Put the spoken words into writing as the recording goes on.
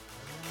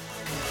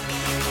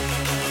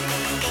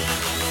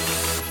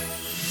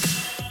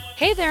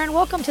Hey there, and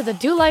welcome to the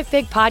Do Life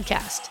Big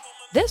podcast.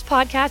 This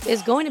podcast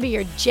is going to be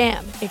your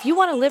jam if you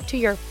want to live to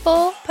your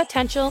full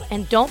potential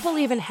and don't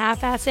believe in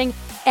half-assing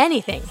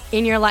anything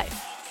in your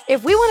life.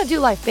 If we want to do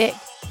life big,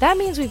 that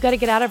means we've got to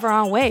get out of our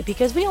own way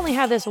because we only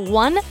have this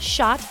one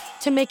shot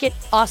to make it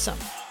awesome.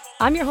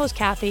 I'm your host,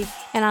 Kathy,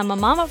 and I'm a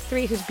mom of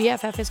three whose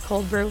BFF is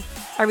cold brew,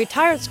 a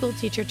retired school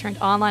teacher turned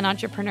online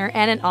entrepreneur,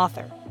 and an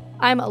author.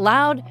 I'm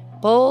loud,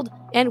 bold,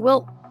 and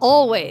will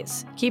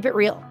always keep it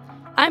real.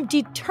 I'm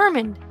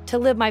determined to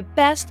live my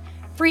best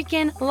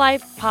freaking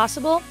life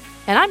possible,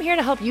 and I'm here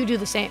to help you do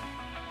the same.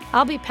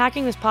 I'll be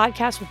packing this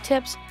podcast with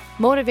tips,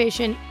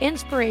 motivation,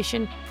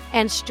 inspiration,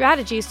 and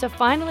strategies to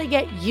finally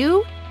get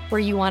you where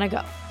you want to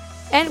go.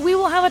 And we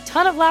will have a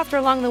ton of laughter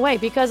along the way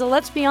because,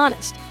 let's be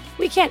honest,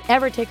 we can't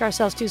ever take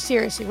ourselves too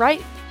seriously,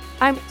 right?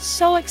 I'm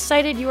so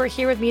excited you are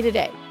here with me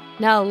today.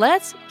 Now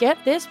let's get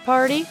this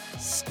party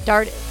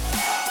started.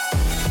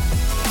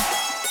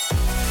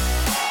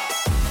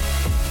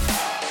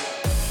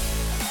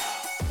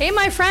 Hey,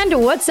 my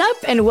friend, what's up?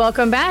 And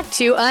welcome back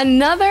to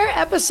another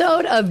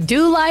episode of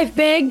Do Life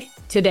Big.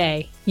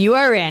 Today, you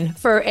are in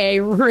for a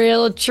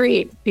real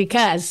treat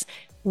because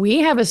we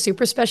have a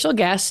super special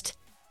guest,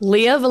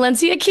 Leah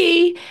Valencia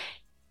Key.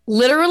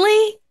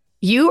 Literally,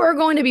 you are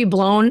going to be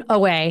blown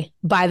away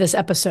by this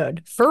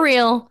episode. For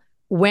real,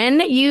 when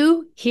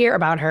you hear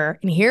about her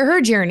and hear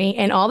her journey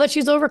and all that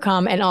she's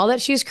overcome and all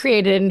that she's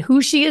created and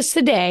who she is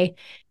today,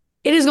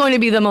 it is going to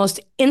be the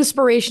most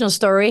inspirational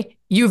story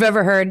you've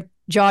ever heard.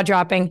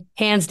 Jaw-dropping,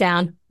 hands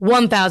down,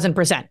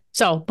 1,000%.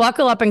 So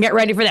buckle up and get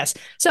ready for this.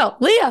 So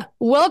Leah,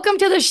 welcome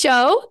to the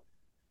show.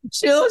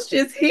 Chill's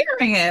just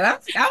hearing it. I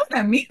want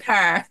to meet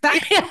her.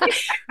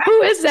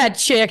 Who is that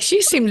chick?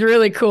 She seems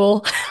really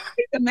cool.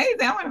 She's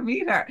amazing. I want to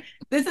meet her.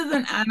 This is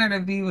an honor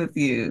to be with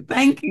you.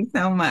 Thank you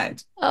so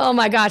much. Oh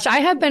my gosh. I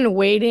have been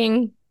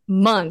waiting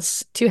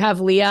months to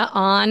have Leah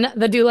on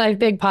the Do Life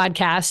Big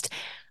podcast.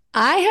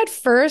 I had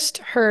first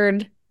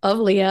heard of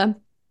Leah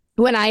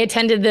when I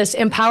attended this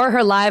Empower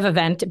Her Live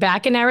event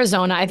back in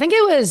Arizona. I think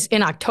it was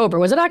in October.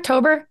 Was it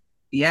October?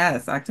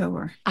 Yes,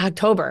 October.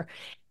 October.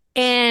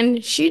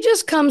 And she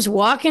just comes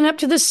walking up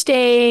to the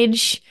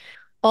stage,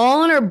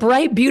 all in her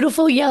bright,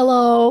 beautiful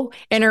yellow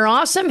and her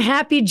awesome,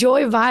 happy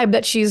joy vibe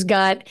that she's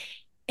got.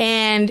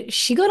 And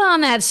she got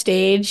on that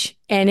stage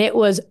and it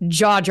was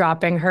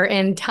jaw-dropping, her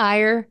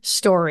entire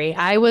story.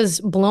 I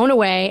was blown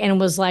away and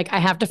was like, I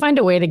have to find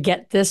a way to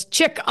get this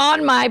chick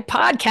on my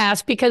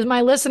podcast because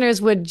my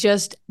listeners would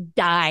just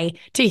die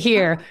to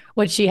hear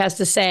what she has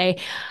to say.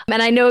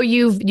 And I know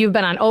you've been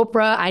on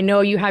Oprah. I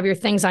know you have your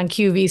things on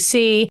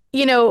QVC.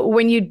 You know,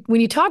 when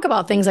you talk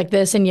about things like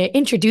this and you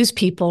introduce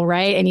people,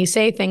 right, and you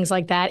say things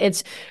like that,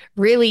 it's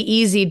really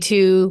easy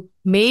to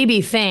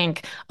maybe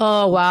think,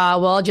 oh, wow,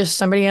 well, just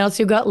somebody else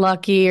who got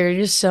lucky or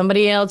just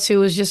somebody else who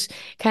was just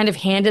kind of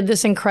handed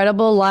this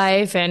incredible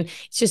life and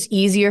it's just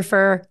easier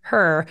for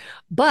her.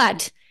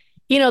 But,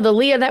 you know, the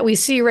Leah that we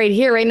see right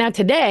here, right now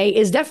today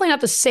is definitely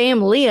not the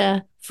same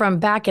Leah from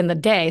back in the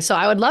day. So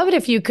I would love it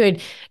if you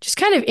could just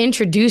kind of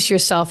introduce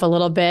yourself a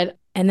little bit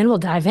and then we'll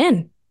dive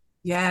in.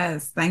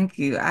 Yes, thank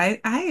you. I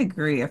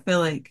agree. I feel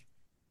like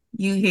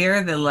you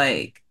hear the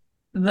light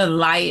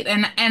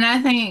and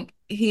I think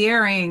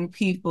hearing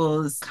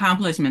people's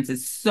accomplishments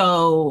is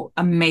so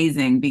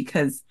amazing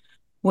because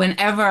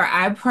whenever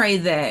I pray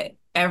that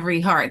every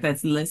heart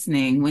that's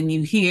listening, when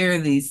you hear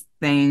these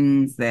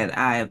things that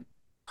I've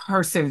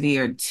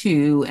persevered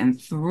to and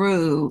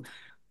through,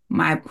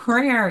 my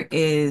prayer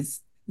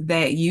is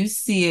that you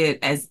see it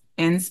as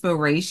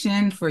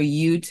inspiration for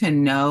you to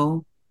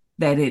know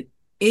that it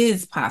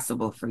is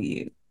possible for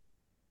you.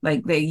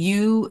 Like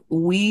that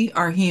we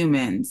are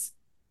humans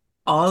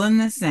all in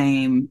the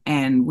same,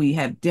 and we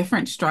have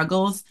different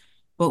struggles,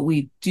 but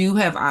we do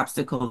have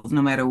obstacles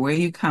no matter where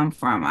you come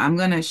from. I'm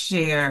going to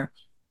share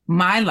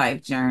my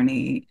life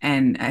journey,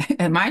 and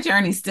my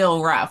journey's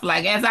still rough.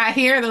 Like, as I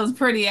hear those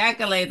pretty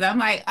accolades, I'm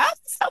like, oh,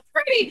 so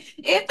pretty.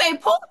 If they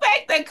pull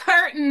back the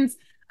curtains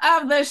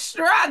of the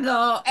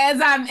struggle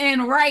as I'm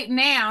in right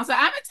now. So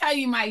I'm going to tell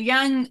you my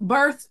young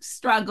birth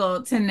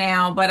struggle to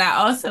now, but I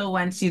also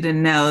want you to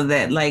know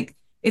that, like,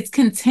 it's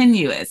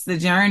continuous. The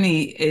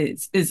journey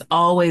is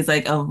always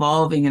like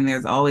evolving and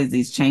there's always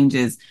these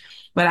changes.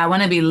 But I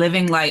want to be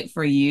living light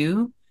for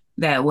you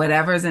that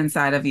whatever's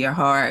inside of your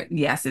heart,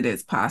 yes, it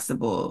is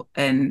possible.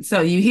 And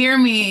so you hear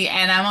me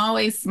and I'm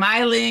always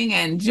smiling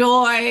and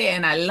joy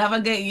and I love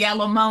a good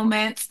yellow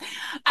moment.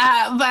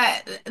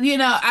 But, you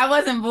know, I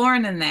wasn't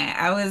born in that.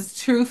 I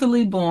was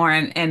truthfully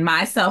born in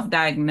my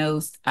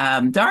self-diagnosed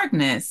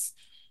darkness.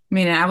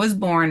 Meaning I was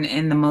born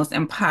in the most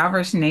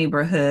impoverished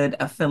neighborhood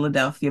of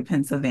Philadelphia,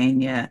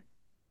 Pennsylvania.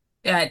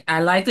 I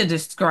like to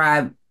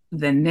describe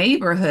the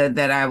neighborhood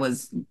that I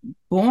was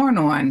born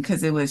on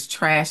because it was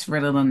trash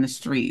riddled on the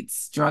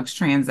streets, drugs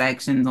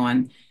transactions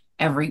on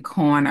every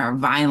corner,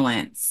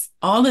 violence,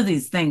 all of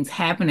these things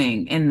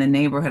happening in the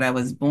neighborhood I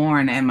was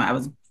born. And I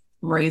was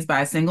raised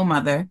by a single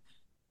mother,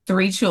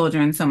 3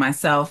 children. So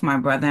myself, my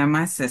brother, and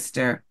my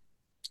sister.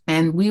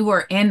 And we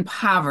were in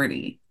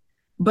poverty.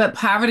 But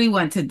poverty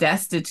went to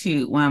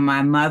destitute when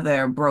my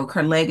mother broke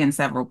her leg in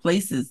several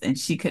places and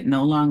she could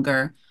no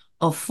longer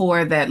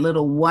afford that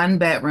little one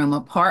bedroom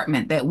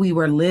apartment that we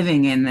were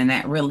living in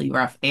that really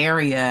rough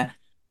area.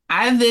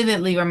 I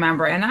vividly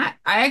remember, and I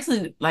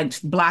actually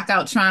like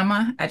blackout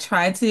trauma. I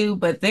try to,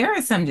 but there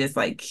are some just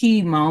like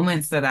key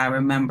moments that I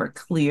remember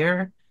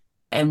clear.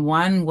 And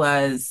one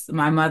was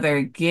my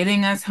mother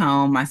getting us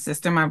home, my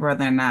sister, my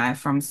brother, and I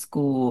from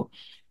school,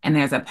 and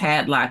there's a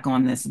padlock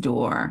on this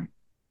door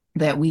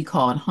that we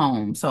called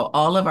home. So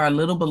all of our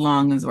little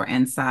belongings were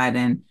inside,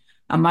 and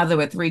a mother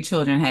with three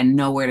children had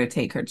nowhere to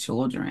take her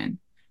children.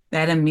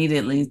 That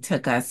immediately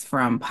took us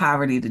from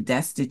poverty to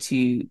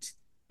destitute,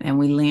 and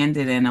we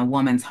landed in a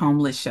woman's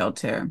homeless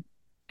shelter.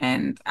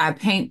 And I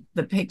paint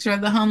the picture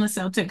of the homeless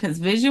shelter because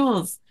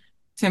visuals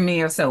to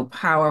me are so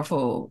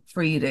powerful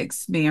for you to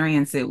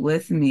experience it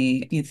with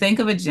me. If you think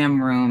of a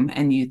gym room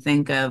and you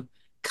think of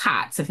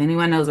cots, if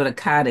anyone knows what a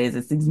cot is,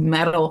 it's these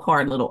metal,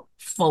 hard little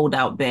fold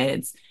out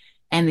beds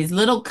and these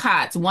little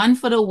cots 1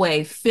 foot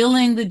away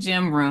filling the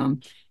gym room.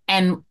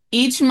 And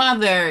each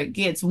mother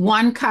gets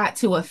one cot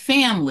to a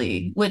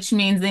family, which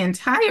means the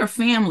entire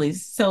family,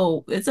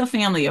 so it's a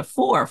family of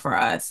four for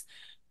us,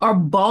 are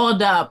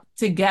balled up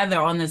together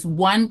on this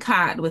one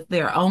cot with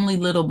their only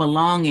little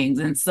belongings.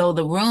 And so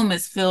the room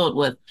is filled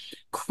with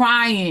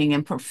crying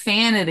and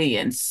profanity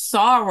and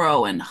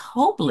sorrow and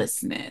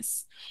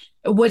hopelessness,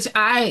 which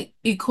I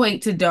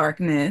equate to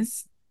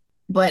darkness.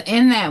 But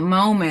in that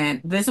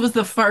moment, this was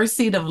the first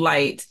seed of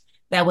light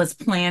that was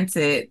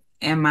planted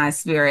in my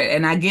spirit.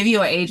 And I give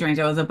you an age range.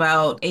 I was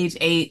about age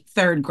 8,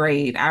 third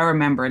grade. I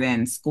remember it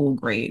in school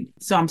grade.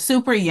 So I'm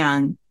super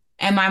young.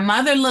 And my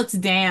mother looks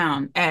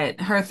down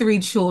at her three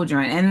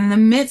children. And in the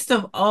midst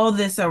of all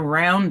this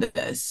around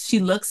us, she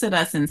looks at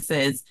us and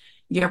says,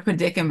 "Your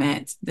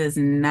predicament does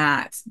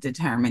not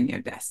determine your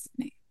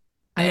destiny."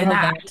 I And love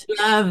I that.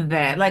 love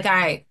that. Like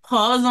I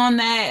pause on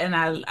that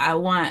and I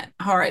want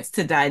hearts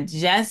to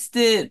digest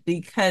it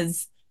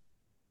because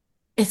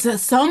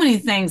it's so many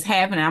things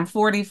happening. I'm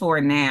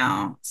 44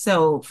 now.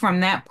 So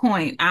from that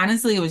point,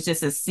 honestly, it was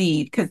just a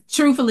seed. Because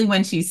truthfully,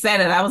 when she said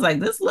it, I was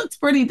like, this looks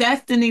pretty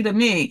destiny to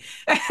me.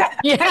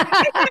 Yeah,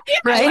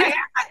 right? Like,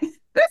 this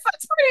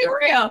looks pretty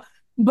real.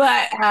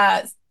 But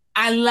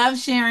I love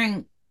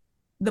sharing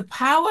the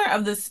power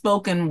of the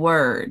spoken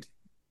word,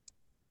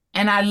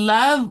 and I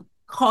love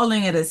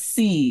calling it a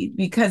seed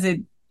because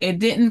it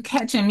didn't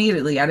catch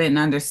immediately. I didn't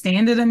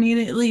understand it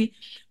immediately.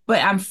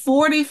 But I'm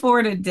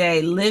 44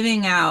 today,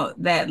 living out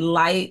that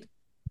light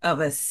of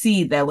a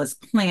seed that was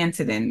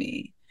planted in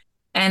me.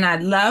 And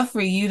I'd love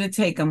for you to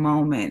take a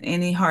moment,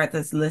 any heart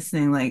that's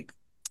listening, like,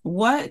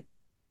 what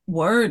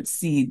word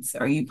seeds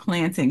are you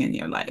planting in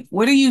your life?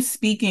 What are you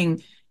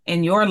speaking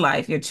in your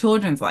life, your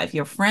children's life,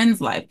 your friends'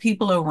 life,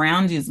 people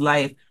around you's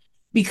life?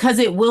 Because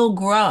it will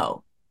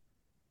grow.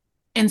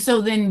 And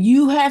so then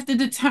you have to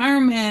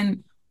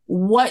determine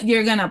what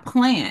you're going to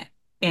plant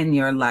in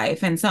your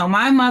life. And so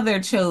my mother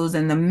chose,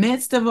 in the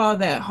midst of all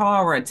that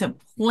horror, to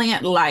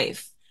plant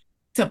life,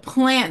 to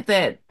plant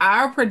that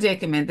our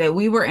predicament that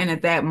we were in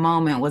at that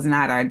moment was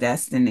not our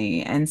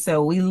destiny. And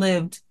so we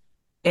lived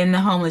in the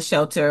homeless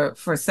shelter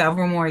for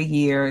several more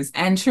years.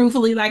 And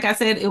truthfully, like I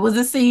said, it was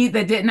a seed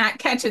that did not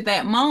catch at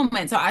that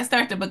moment. So I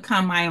started to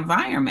become my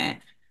environment.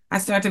 I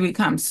started to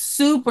become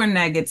super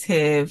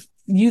negative,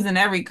 using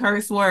every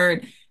curse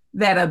word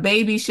that a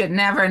baby should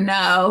never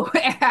know.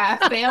 I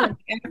failed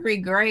in every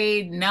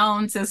grade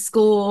known to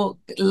school,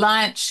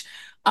 lunch,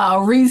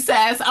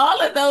 recess,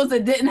 all of those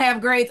that didn't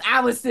have grades,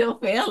 I was still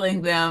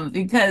failing them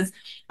because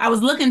I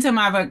was looking to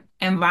my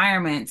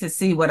environment to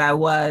see what I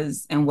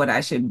was and what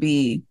I should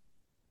be.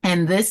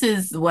 And this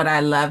is what I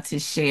love to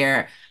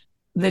share.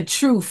 The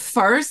true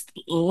first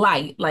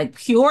light, like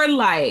pure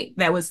light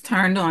that was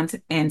turned on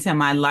into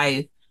my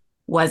life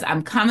was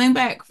I'm coming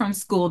back from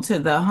school to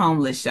the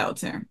homeless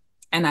shelter.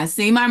 And I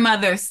see my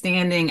mother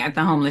standing at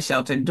the homeless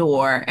shelter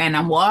door, and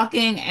I'm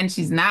walking and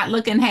she's not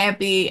looking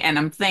happy. And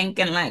I'm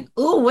thinking, like,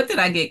 ooh, what did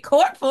I get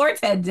caught for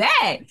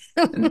today?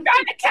 I'm trying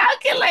to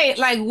calculate,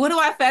 like, what do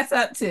I fess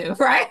up to,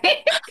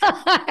 right?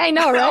 I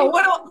know, or right?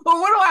 what do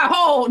I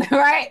hold,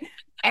 right?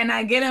 And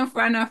I get in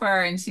front of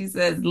her and she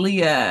says,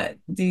 "Leah,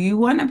 do you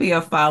want to be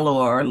a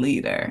follower or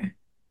leader?"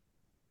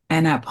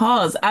 And I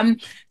pause.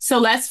 So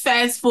let's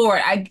fast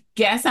forward. I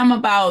guess I'm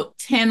about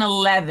 10,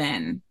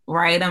 11,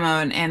 right?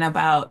 In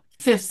about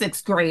fifth,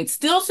 sixth grade,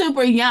 still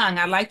super young.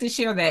 I like to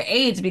share that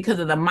age because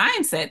of the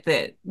mindset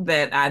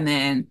that I'm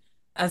in,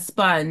 a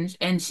sponge.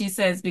 And she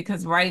says,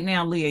 "Because right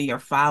now, Leah, you're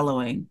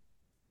following.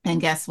 And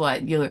guess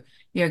what? You're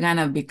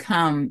gonna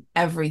become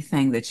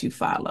everything that you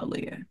follow,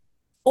 Leah.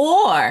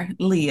 Or,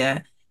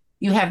 Leah,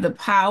 you have the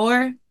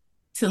power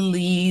to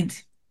lead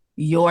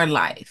your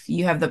life.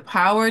 You have the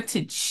power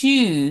to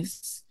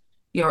choose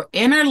your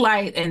inner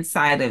light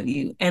inside of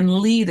you and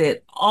lead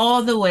it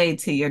all the way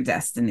to your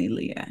destiny,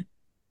 Leah."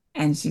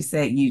 And she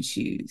said, "You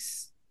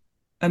choose."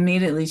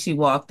 Immediately, she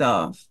walked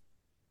off.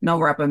 No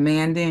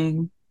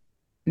reprimanding,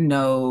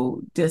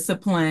 no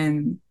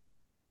discipline.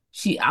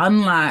 She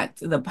unlocked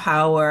the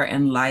power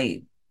and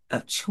light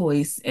of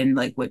choice and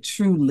like what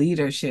true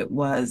leadership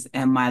was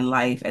in my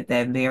life at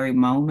that very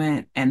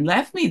moment and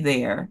left me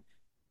there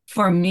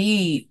for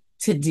me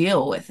to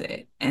deal with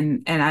it.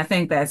 And I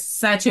think that's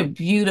such a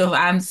beautiful,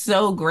 I'm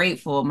so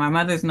grateful. My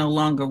mother's no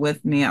longer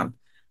with me.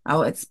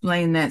 I'll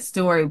explain that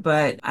story,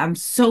 but I'm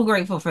so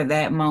grateful for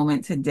that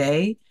moment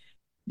today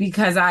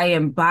because I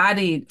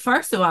embodied,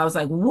 first of all, I was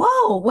like,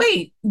 whoa,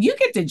 wait, you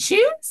get to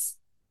choose?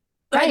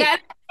 Like Right. I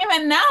didn't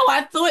even know.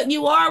 I thought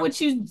you are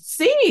what you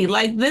see.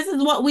 Like this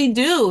is what we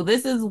do.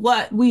 This is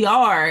what we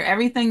are.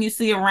 Everything you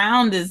see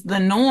around is the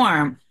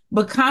norm.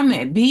 Become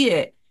it, be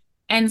it.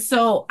 And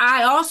so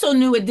I also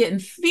knew it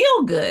didn't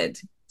feel good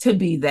to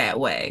be that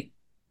way.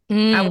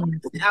 I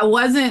Mm, I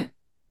wasn't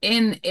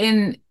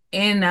in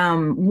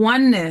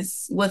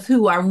oneness with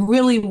who I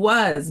really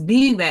was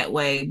being that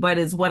way, but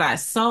is what I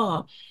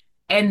saw.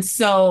 And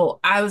so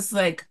I was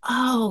like,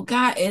 oh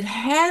God, it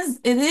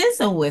is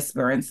a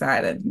whisper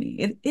inside of me.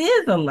 It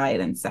is a light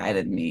inside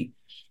of me.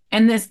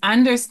 And this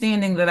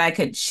understanding that I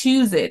could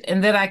choose it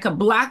and that I could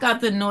block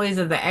out the noise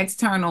of the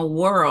external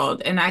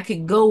world and I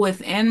could go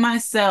within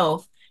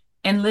myself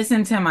and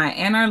listen to my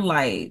inner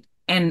light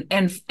and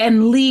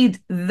lead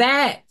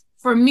that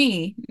for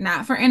me,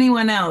 not for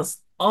anyone else,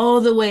 all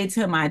the way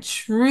to my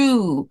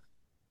true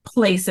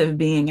place of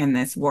being in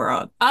this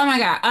world. Oh my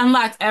God,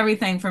 unlocked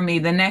everything for me.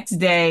 The next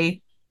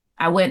day,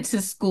 I went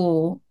to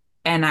school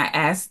and I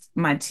asked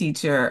my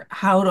teacher,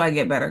 how do I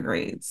get better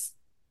grades?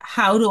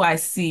 How do I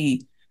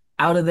see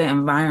out of the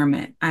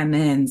environment I'm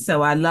in?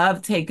 So I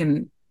love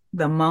taking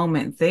the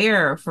moment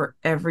there for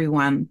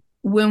everyone.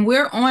 When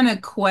we're on a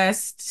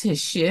quest to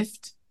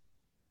shift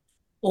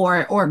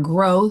or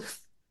growth,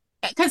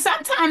 because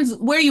sometimes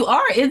where you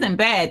are isn't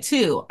bad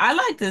too. I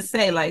like to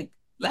say, like,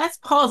 let's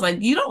pause.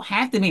 Like, you don't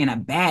have to be in a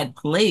bad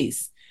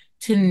place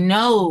to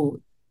know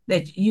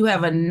that you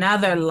have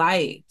another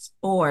light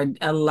or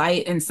a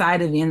light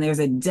inside of you, and there's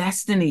a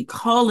destiny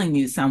calling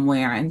you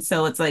somewhere. And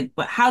so it's like,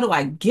 but how do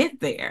I get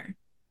there?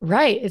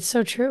 right. It's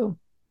so true.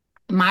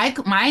 My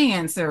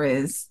answer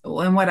is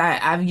and what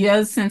I've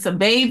used since a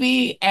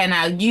baby and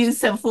I used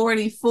to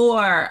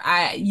 44,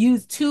 I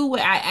use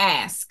I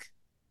ask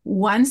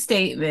one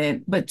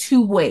statement, but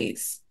two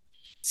ways.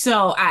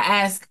 So I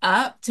ask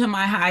up to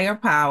my higher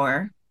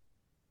power,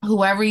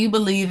 whoever you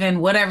believe in,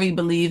 whatever you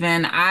believe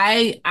in.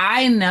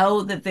 I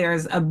know that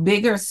there's a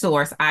bigger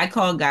source. I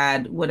call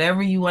God,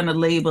 whatever you want to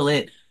label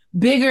it,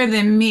 bigger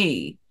than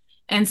me.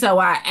 And so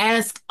I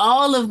ask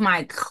all of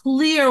my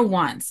clear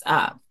ones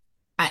up.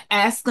 I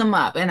ask them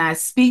up and I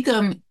speak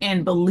them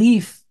in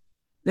belief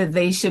that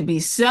they should be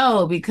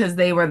so because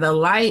they were the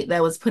light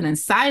that was put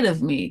inside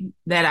of me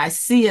that I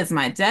see as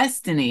my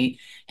destiny.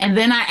 And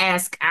then I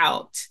ask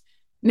out.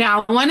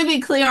 Now, I want to be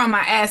clear on my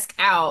ask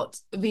out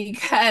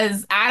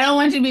because I don't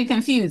want you to be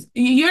confused.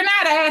 You're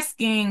not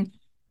asking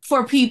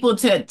for people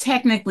to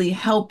technically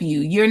help you.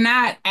 You're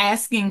not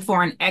asking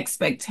for an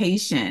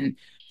expectation.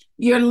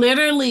 You're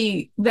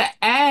literally, the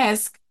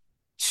ask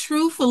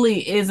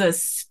truthfully is a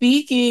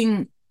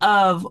speaking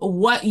of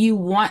what you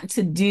want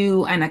to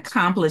do and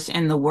accomplish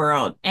in the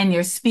world. And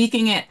you're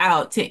speaking it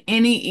out to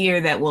any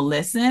ear that will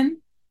listen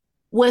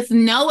with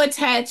no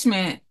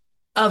attachment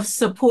of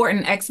support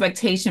and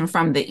expectation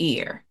from the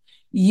ear.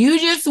 You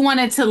just want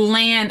it to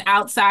land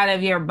outside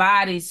of your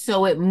body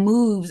so it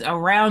moves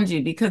around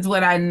you. Because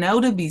what I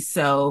know to be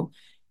so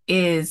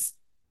is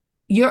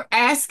your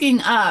asking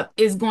up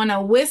is going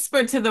to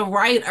whisper to the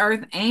right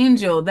earth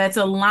angel that's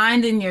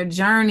aligned in your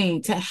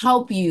journey to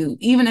help you,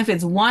 even if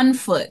it's 1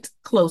 foot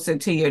closer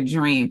to your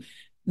dream.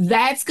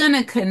 That's going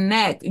to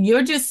connect.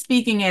 You're just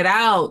speaking it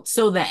out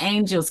so the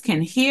angels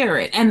can hear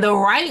it. And the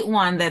right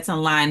one that's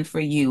aligned for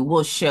you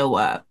will show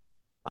up.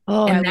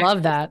 Oh, I And that's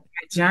love that.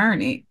 my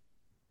journey.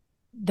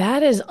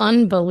 That is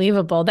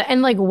unbelievable. That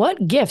and like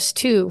what gifts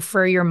too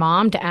for your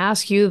mom to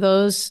ask you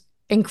those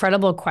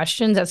incredible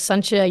questions at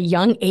such a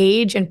young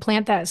age and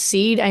plant that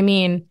seed. I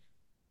mean,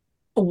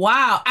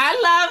 Wow.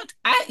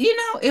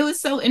 It was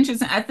so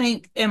interesting. I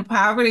think in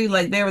poverty,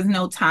 like there was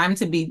no time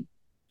to be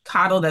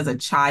coddled as a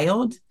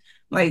child.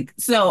 Like,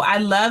 so I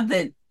love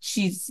that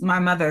my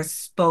mother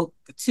spoke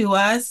to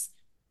us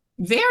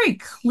very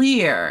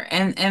clear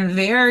and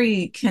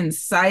very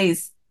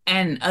concise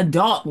and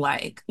adult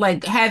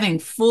like having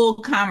full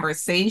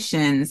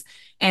conversations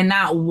and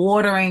not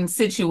watering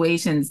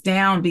situations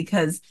down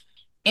because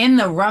in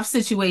the rough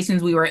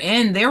situations we were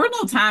in, there were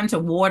no time to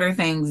water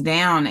things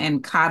down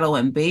and coddle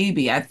and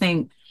baby. I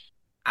think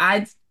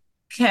I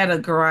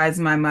categorize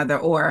my mother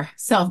or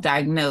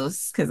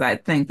self-diagnose because I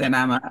think that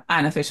I'm an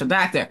unofficial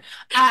doctor.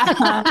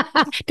 Uh,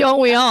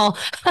 don't we all?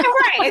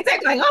 right,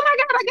 exactly. Like, oh my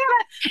God, I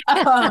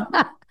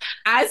got it.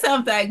 I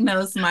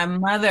self-diagnosed my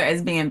mother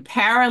as being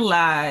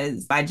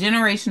paralyzed by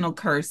generational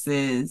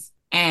curses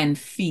and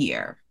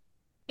fear.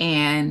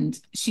 And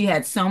she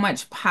had so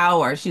much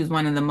power. She was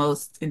one of the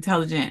most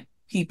intelligent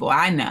people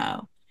I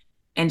know.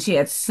 And she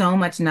had so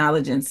much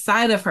knowledge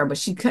inside of her, but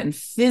she couldn't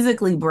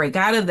physically break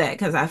out of that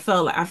because I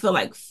feel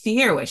like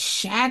fear was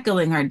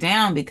shackling her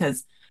down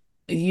because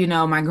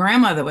my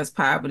grandmother was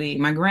poverty.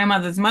 My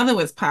grandmother's mother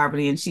was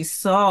poverty, and she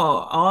saw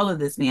all of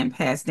this being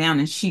passed down,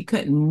 and she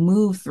couldn't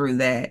move through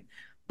that.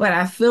 But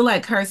I feel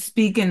like her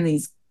speaking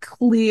these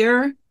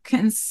clear,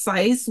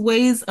 concise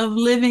ways of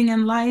living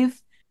in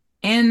life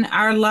in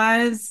our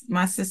lives,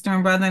 my sister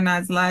and brother and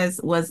I's lives,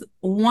 was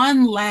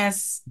one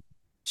last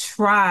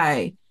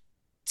try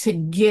to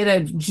get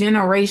a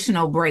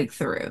generational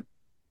breakthrough.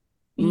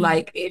 Mm.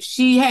 Like if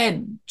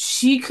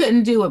she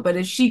couldn't do it, but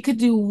if she could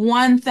do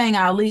one thing,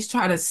 I'll at least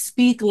try to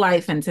speak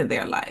life into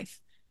their life.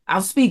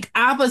 I'll speak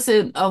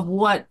opposite of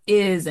what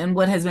is and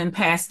what has been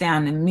passed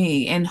down to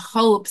me in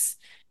hopes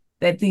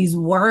that these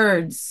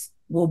words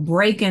will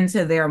break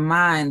into their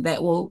mind,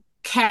 that will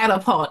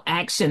catapult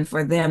action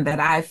for them that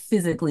I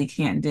physically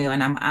can't do.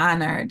 And I'm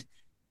honored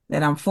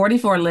that I'm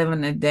 44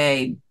 living a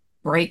day,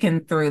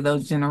 breaking through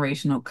those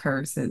generational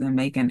curses and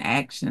making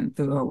action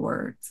through her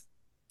words.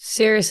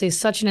 Seriously,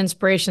 such an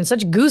inspiration,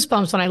 such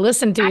goosebumps when I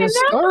listen to I your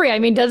story. I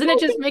mean, doesn't it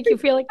just make you know.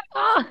 feel like,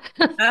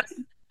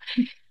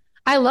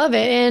 I love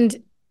it.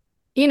 And,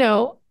 you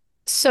know,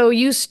 so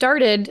you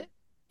started,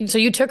 so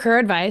you took her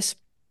advice,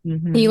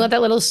 and you let Mm-hmm.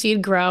 that little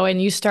seed grow,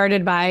 and you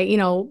started by,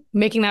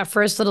 making that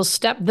first little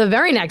step the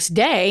very next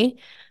day of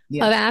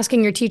Yes.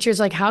 asking your teachers,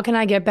 like, how can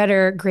I get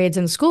better grades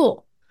in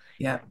school?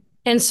 Yeah.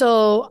 And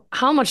so,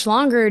 how much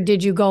longer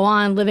did you go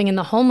on living in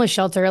the homeless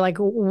shelter? Like,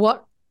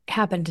 what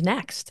happened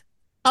next?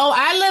 Oh,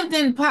 I lived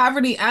in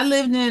poverty. I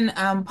lived in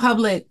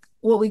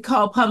what we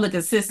call public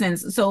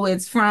assistance. So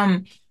it's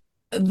from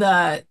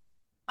the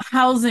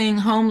housing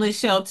homeless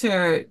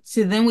shelter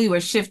to then we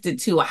were shifted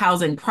to a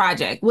housing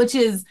project, which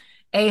is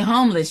a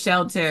homeless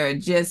shelter,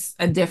 just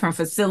a different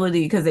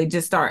facility because they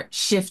just start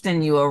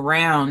shifting you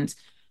around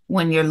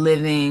when you're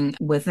living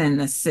within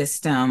the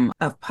system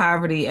of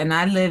poverty. And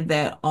I lived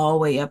that all the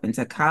way up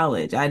into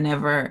college.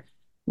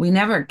 We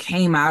never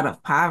came out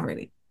of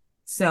poverty.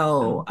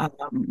 So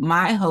Oh,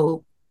 my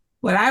hope,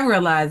 what I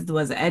realized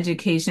was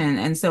education.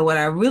 And so what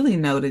I really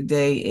know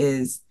today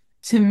is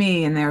to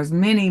me, and there's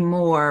many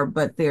more,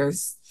 but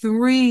there's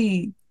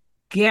three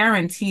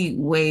guaranteed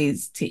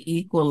ways to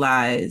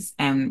equalize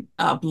and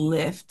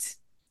uplift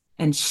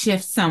and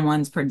shift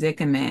someone's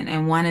predicament.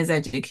 And one is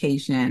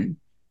education,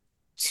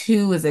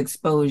 two is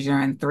exposure,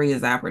 and three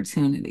is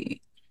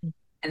opportunity.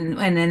 And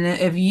then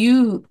if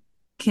you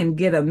can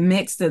get a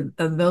mix of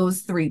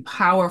those three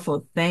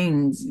powerful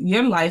things,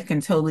 your life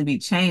can totally be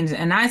changed.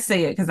 And I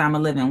say it because I'm a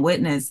living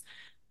witness.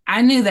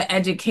 I knew that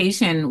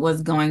education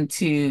was going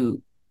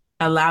to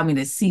allow me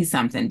to see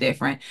something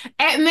different.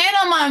 At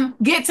minimum,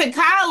 get to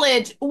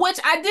college, which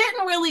I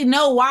didn't really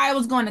know why I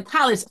was going to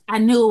college. I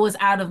knew it was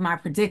out of my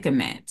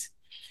predicament.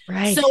 So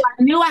right.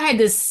 I knew I had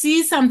to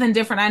see something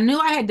different. I knew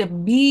I had to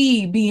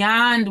be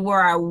beyond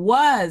where I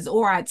was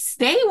or I'd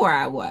stay where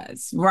I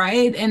was,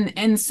 right?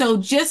 And so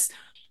just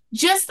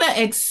the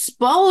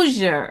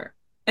exposure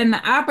and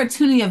the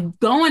opportunity of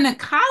going to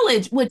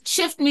college would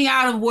shift me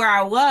out of where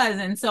I was.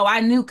 And so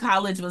I knew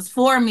college was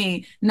for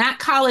me, not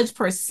college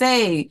per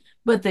se,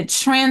 but the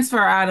transfer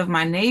out of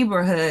my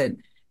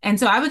neighborhood. And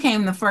so I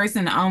became the first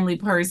and only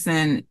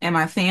person in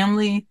my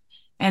family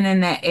and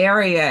in that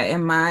area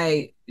in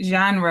my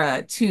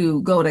genre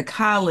to go to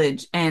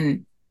college.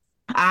 And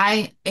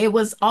it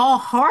was all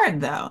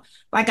hard though.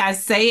 Like I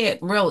say it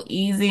real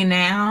easy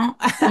now.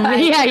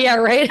 Yeah, yeah,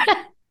 right.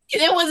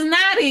 It was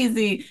not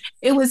easy.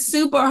 It was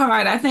super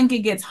hard. I think it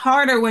gets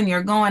harder when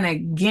you're going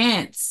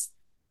against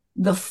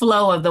the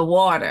flow of the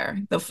water.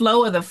 The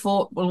flow of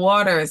the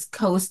water is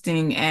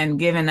coasting and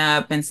giving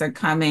up and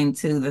succumbing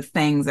to the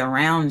things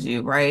around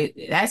you, right?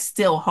 That's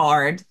still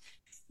hard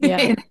Yeah,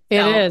 in it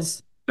itself,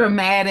 is.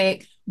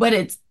 dramatic, but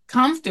it's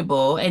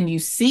comfortable and you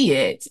see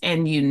it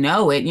and you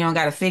know it. You don't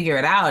got to figure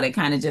it out. It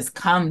kind of just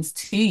comes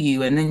to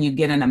you. And then you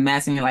get in a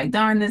mess and you're like,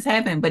 darn, this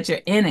happened, but you're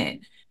in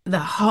it. The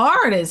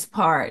hardest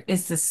part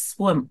is to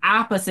swim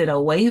opposite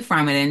away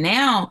from it. And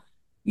now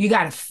you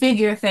got to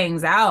figure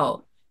things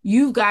out.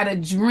 You've got to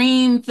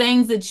dream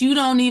things that you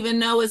don't even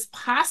know is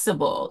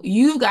possible.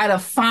 You've got to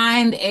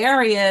find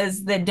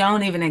areas that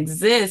don't even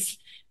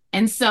exist.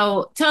 And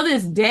so till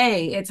this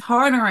day, it's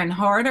harder and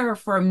harder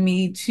for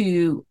me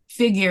to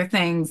figure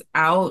things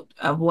out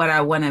of what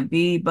I want to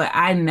be. But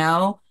I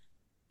know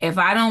if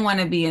I don't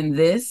want to be in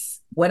this,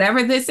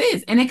 whatever this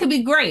is, and it could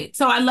be great.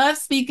 So I love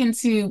speaking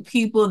to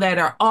people that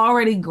are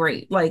already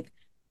great. Like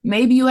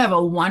maybe you have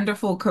a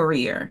wonderful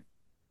career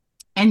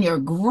and you're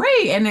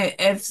great. And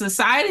if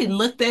society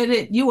looked at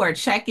it, you are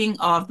checking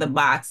off the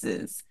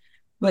boxes.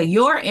 But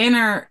your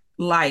inner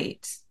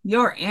light,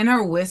 your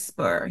inner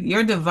whisper,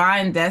 your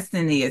divine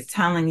destiny is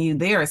telling you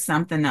there is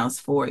something else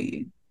for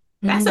you.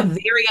 That's a Mm.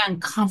 very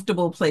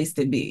uncomfortable place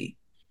to be.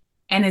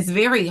 And it's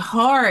very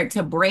hard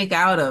to break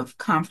out of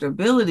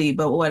comfortability.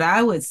 But what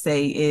I would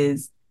say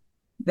is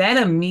that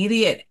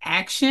immediate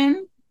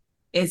action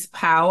is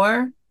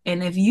power.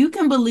 And if you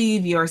can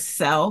believe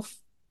yourself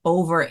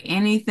over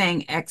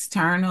anything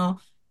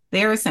external,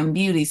 there is some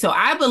beauty. So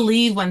I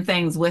believe when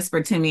things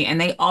whisper to me and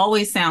they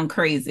always sound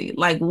crazy,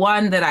 like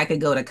one that I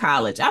could go to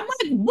college. I'm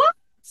like, what?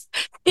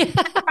 Yeah.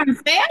 I'm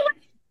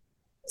failing?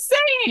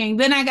 saying.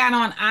 Then I got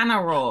on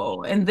honor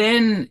roll, and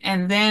then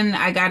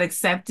I got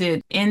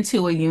accepted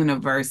into a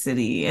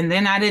university. And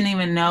then I didn't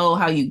even know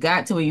how you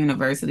got to a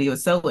university. It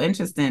was so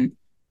interesting.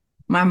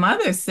 My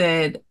mother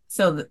said,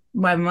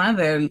 my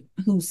mother,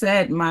 who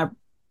said my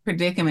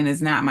predicament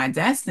is not my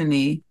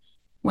destiny,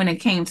 when it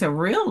came to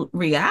real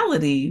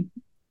reality,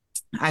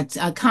 I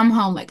come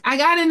home like, I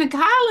got into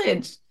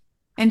college.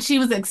 And she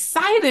was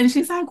excited. And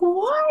she's like,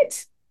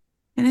 what?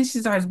 And then she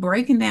starts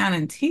breaking down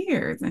in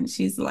tears. And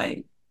she's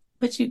like,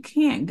 but you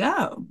can't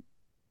go.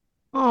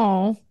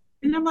 Oh,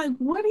 And I'm like,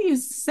 what are you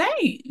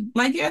saying?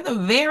 Like, you're the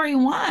very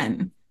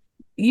one.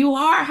 You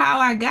are how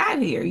I got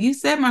here. You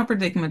said my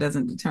predicament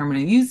doesn't determine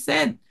it. You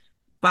said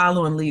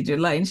follow and lead your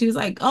light. And she was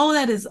like, oh,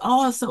 that is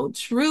all so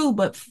true.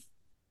 But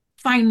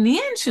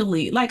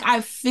financially, like,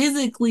 I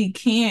physically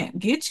can't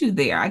get you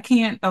there. I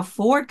can't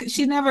afford.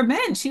 She's never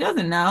been. She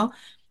doesn't know.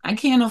 I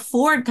can't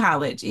afford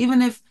college.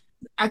 Even if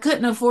I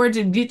couldn't afford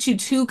to get you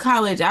to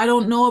college, I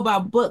don't know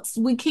about books.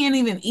 We can't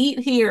even eat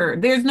here.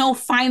 There's no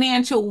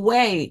financial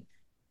way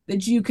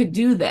that you could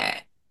do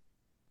that.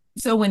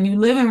 So when you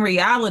live in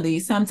reality,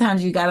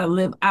 sometimes you got to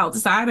live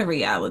outside of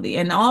reality.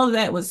 And all of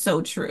that was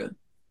so true.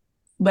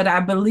 But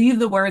I believe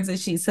the words that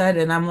she said,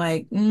 and I'm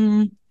like,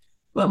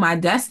 but my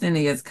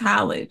destiny is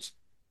college.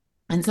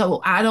 And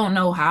so I don't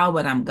know how,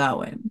 but I'm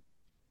going.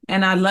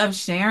 And I love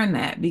sharing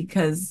that,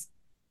 because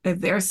if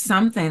there's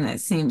something that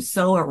seems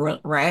so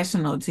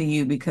irrational to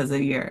you because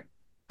of your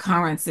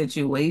current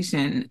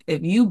situation,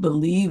 if you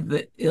believe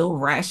the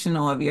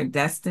irrational of your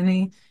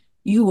destiny,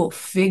 you will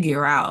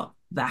figure out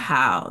the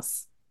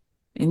hows,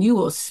 and you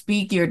will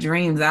speak your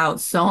dreams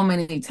out so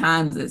many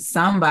times that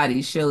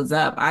somebody shows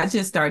up. I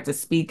just start to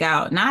speak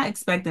out, not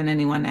expecting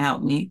anyone to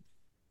help me.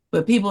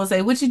 But people will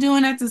say, what you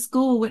doing after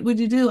school? What would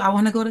you do? I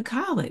want to go to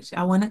college.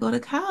 I want to go to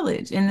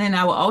college. And then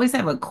I will always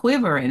have a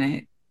quiver in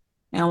it.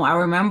 And I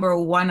remember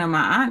one of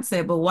my aunts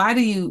said, but why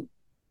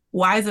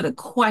is it a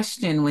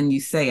question when you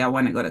say I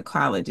want to go to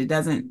college? It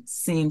doesn't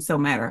seem so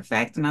matter of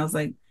fact. And I was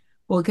like,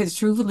 well, because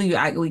truthfully,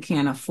 we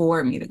can't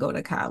afford me to go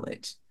to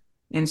college.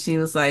 And she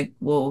was like,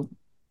 well,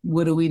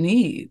 what do we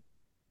need?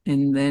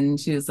 And then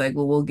she was like,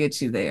 well, we'll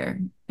get you there.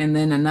 And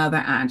then another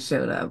aunt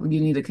showed up.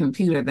 You need a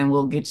computer, then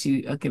we'll get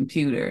you a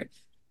computer.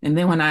 And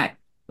then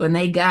when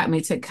they got me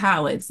to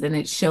college, then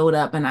it showed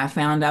up, and I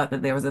found out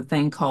that there was a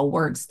thing called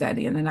work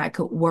study, and then I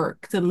could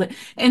work to live.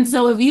 And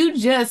so if you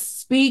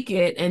just speak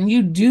it and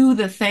you do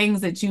the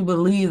things that you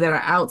believe that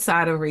are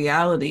outside of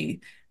reality,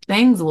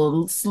 things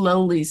will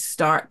slowly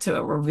start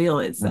to reveal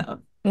itself.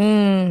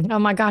 oh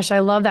my gosh, I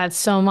love that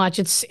so much.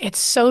 It's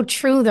so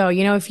true though.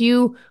 You know, if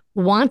you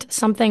want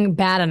something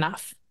bad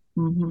enough,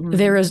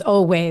 there Mhm. is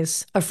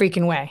always a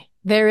freaking way.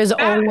 There is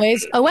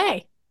always a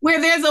way. Where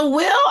there's a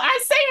will, I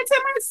say it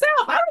to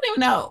myself. I don't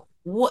even know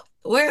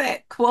where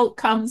that quote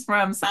comes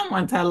from.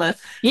 Someone tell us.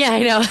 Yeah, I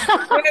Where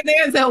know.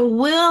 there's a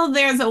will,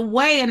 there's a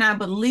way, and I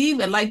believe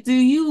it. Like, do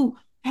you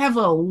have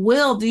a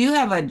will? Do you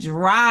have a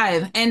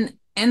drive? And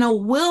a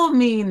will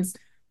means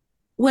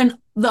when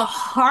the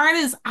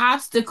hardest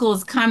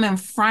obstacles come in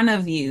front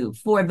of you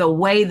for the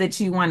way that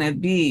you want to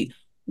be,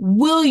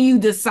 will you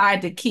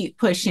decide to keep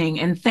pushing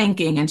and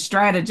thinking and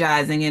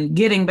strategizing and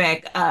getting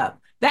back up?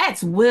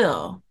 That's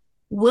will.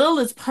 Will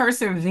is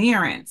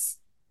perseverance,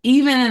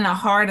 even in the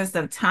hardest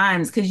of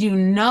times, because you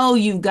know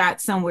you've got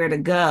somewhere to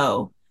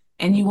go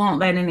and you won't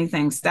let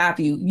anything stop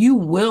you. You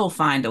will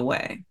find a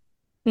way.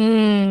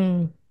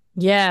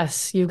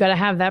 Yes, you've got to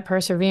have that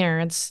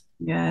perseverance.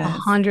 A Yes.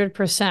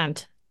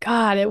 100%.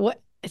 God,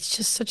 it's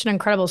just such an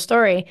incredible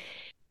story.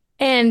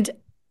 And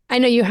I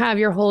know you have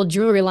your whole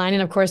jewelry line,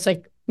 and of course,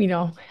 like, I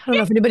don't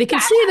know if anybody can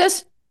see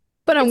this,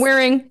 but I'm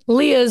wearing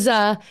Leah's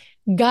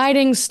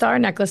guiding star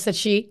necklace that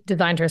she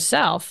designed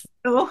herself.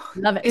 Oh,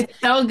 Love it. it's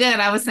so good.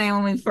 I was saying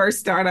when we first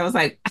started, I was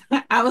like,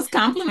 I was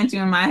complimenting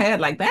you in my head,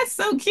 like, that's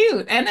so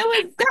cute. And it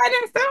was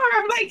guiding star.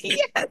 I'm like,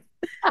 yes.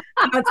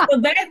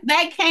 So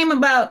that came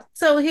about.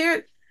 So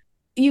here,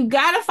 you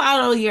got to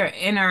follow your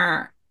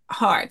inner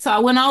heart. So I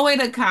went all the way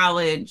to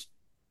college,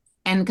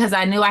 and because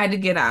I knew I had to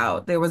get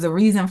out, there was a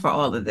reason for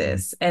all of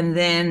this. And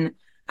then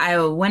I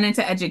went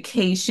into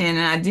education, and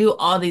I do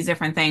all these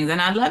different things.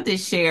 And I love to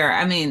share.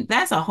 I mean,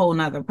 that's a whole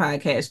nother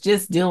podcast,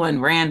 just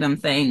doing random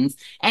things.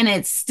 And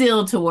it's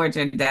still towards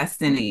your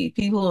destiny.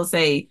 People will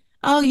say,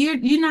 oh, you're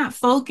not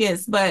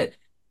focused, but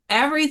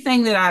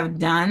everything that I've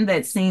done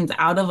that seems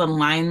out of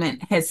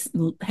alignment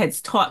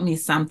has taught me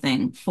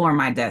something for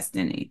my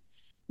destiny.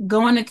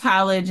 Going to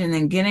college and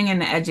then getting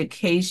into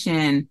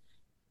education,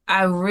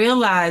 I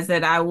realized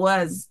that I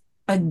was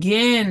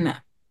again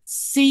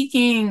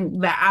seeking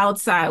the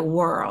outside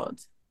world.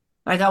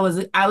 Like, I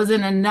was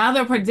in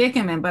another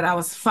predicament, but I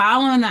was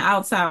following the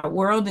outside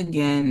world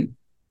again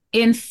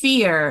in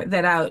fear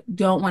that I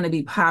don't want to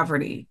be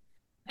poverty.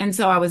 And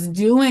so I was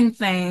doing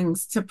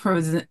things to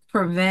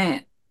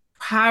prevent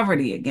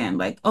poverty again,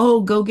 like,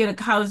 oh, go get a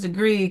college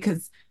degree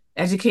because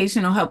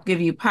education will help give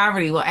you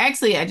poverty. Well,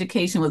 actually,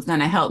 education was going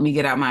to help me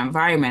get out my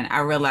environment. I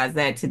realized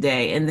that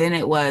today. And then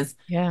it was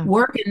Yeah.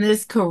 work in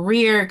this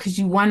career because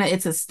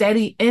it's a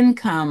steady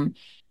income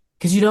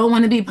because you don't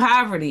want to be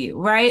poverty,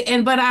 right?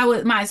 And but I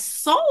was my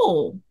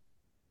soul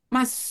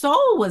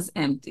was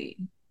empty,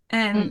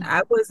 and Mm.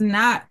 I was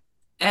not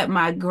at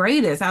my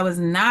greatest. I was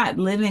not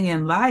living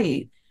in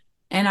light.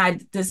 And I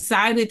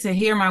decided to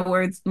hear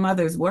my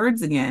mother's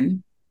words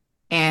again.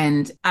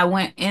 And I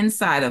went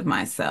inside of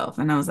myself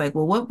and I was like,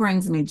 well, what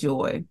brings me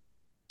joy?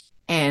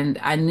 And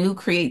I knew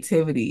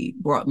creativity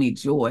brought me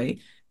joy.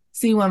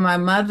 See, when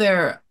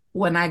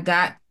I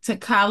got to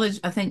college,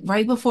 I think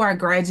right before I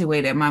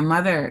graduated, my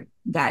mother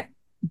got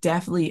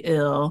deathly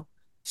ill.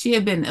 She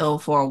had been ill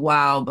for a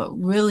while, but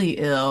really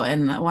ill.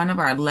 And one of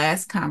our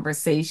last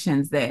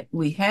conversations that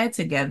we had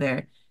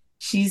together,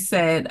 she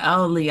said,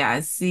 oh, Leah, I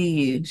see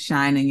you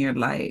shining your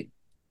light.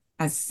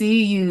 I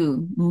see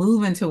you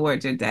moving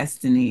towards your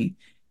destiny.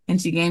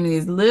 And she gave me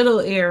these little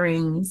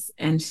earrings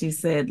and she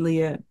said,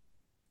 Leah,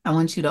 I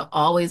want you to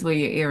always wear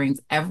your earrings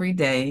every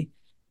day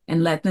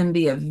and let them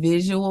be a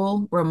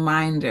visual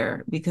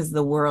reminder because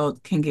the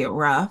world can get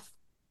rough.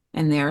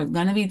 And there are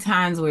going to be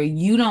times where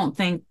you don't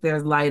think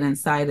there's light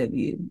inside of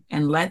you.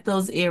 And let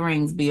those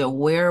earrings be a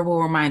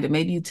wearable reminder.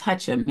 Maybe you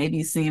touch them, maybe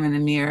you see them in the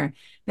mirror,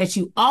 that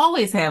you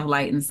always have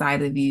light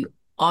inside of you.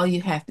 All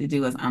you have to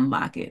do is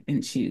unlock it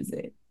and choose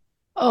it.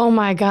 Oh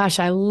my gosh,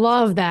 I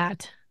love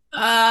that.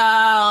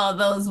 Oh,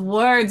 those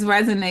words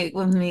resonate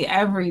with me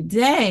every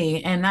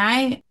day. And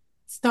I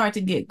start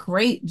to get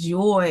great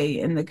joy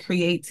in the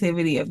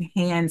creativity of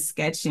hand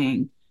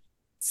sketching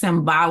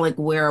symbolic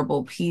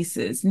wearable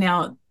pieces.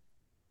 Now,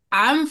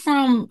 I'm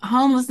from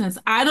homelessness.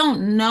 I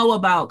don't know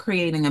about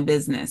creating a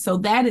business. So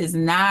that is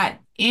not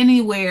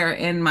anywhere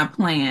in my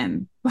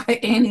plan by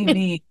any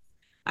means.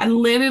 I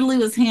literally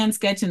was hand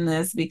sketching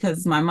this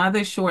because my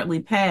mother shortly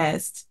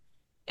passed,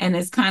 and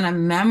it's kind of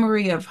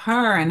memory of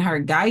her and her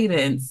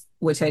guidance,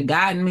 which had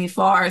gotten me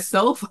far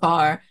so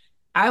far.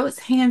 I was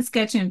hand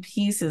sketching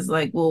pieces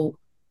like, well,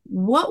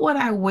 what would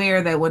I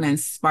wear that would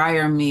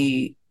inspire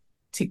me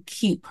to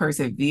keep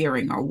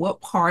persevering, or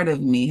what part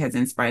of me has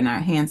inspired? Our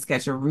hand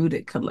sketch a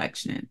rooted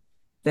collection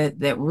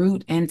that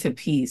root into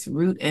peace,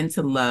 root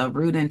into love,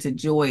 root into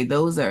joy.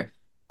 Those are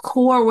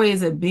core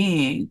ways of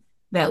being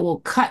that will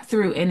cut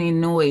through any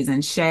noise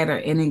and shatter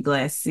any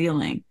glass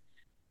ceiling.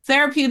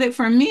 Therapeutic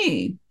for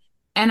me.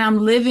 And I'm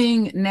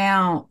living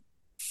now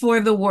for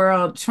the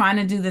world, trying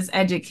to do this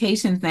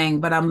education thing,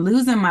 but I'm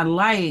losing my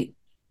light.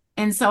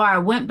 And so I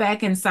went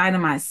back inside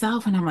of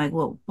myself and I'm like,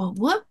 well,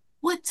 what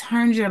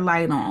turns your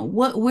light on?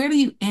 Where do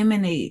you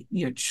emanate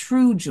your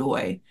true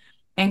joy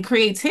and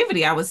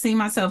creativity? I was seeing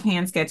myself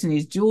hand sketching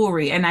these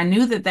jewelry, and I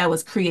knew that that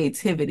was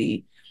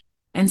creativity.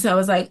 And so I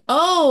was like,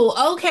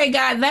 oh, okay,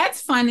 God,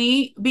 that's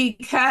funny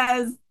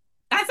because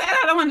I said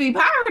I don't want to be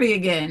poverty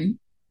again.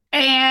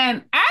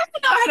 And I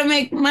don't know how to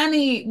make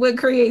money with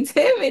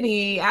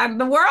creativity.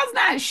 The world's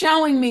not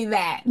showing me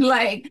that.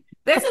 Like,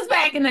 this is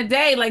back in the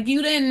day. Like,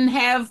 you didn't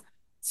have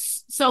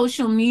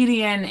social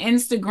media and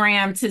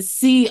Instagram to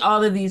see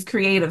all of these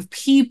creative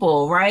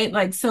people, right?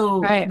 Like,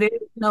 so Right.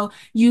 there,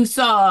 you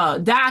saw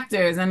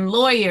doctors and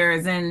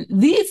lawyers and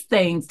these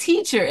things,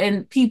 teacher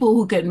and people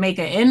who could make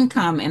an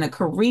income and a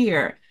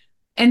career.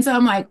 And so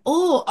I'm like,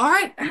 oh,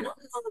 art, I don't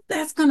know if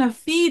that's gonna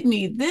feed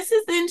me. This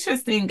is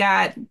interesting,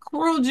 God.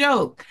 Cruel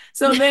joke.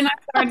 So then I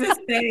start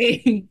to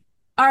say,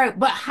 all right,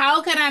 but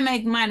how can I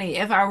make money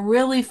if I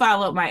really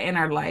follow my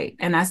inner light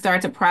and I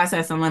start to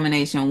process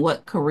elimination,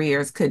 what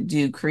careers could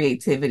do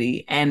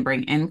creativity and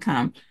bring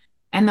income?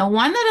 And the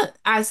one that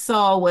I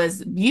saw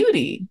was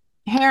beauty,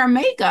 hair and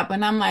makeup.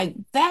 And I'm like,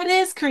 that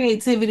is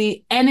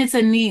creativity and it's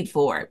a need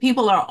for it.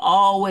 People are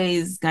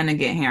always going to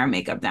get hair and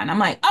makeup done. I'm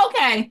like,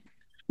 okay,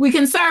 we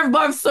can serve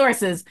both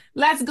sources.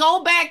 Let's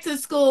go back to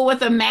school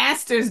with a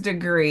master's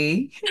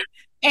degree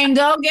and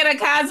go get a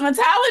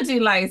cosmetology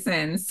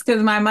license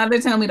because my mother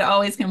told me to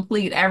always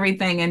complete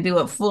everything and do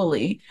it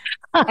fully.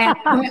 And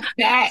I went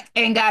back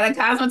and got a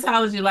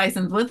cosmetology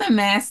license with a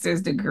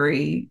master's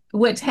degree,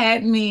 which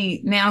had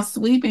me now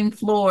sweeping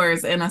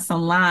floors in a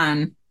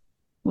salon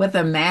with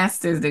a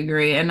master's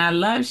degree. And I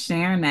love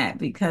sharing that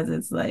because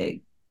it's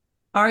like,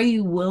 are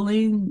you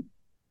willing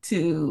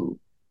to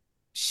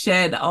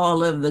shed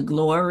all of the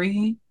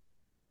glory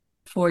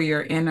for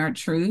your inner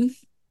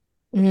truth,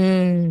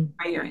 Mm.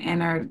 for your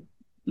inner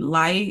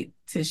light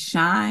to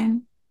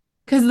shine?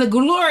 Because the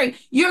glory,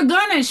 you're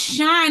going to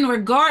shine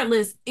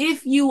regardless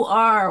if you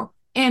are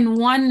in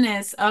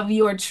oneness of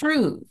your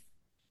truth.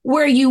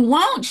 Where you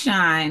won't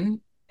shine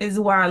is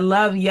where I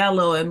love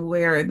yellow and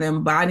where the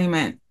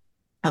embodiment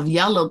of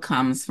yellow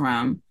comes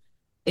from,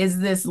 is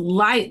this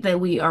light that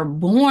we are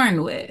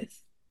born with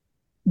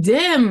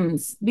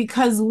dims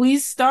because we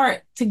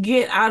start to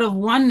get out of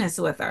oneness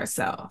with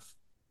ourselves.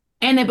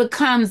 And it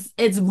becomes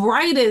its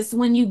brightest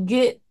when you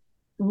get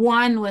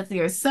one with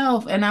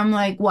yourself. And I'm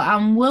like, well,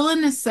 I'm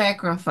willing to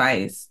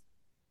sacrifice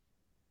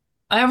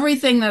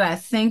everything that I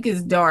think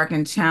is dark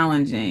and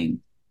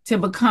challenging to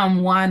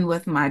become one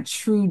with my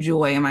true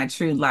joy and my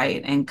true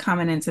light and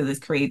coming into this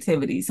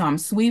creativity. So I'm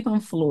sweeping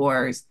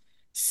floors,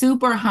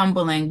 super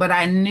humbling, but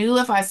I knew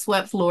if I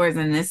swept floors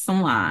in this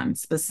salon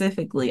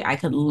specifically, I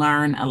could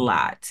learn a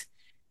lot.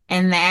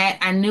 And that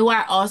I knew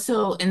I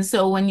also, and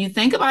so when you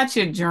think about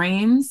your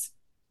dreams,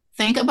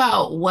 think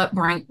about what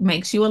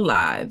makes you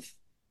alive.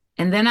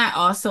 And then I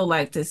also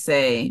like to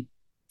say,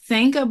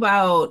 think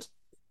about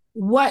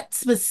what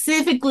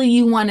specifically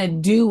you want to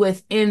do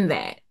within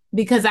that.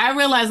 Because I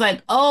realized,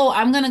 like, oh,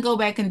 I'm going to go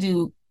back and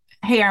do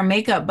hair and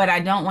makeup, but I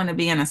don't want to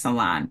be in a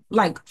salon,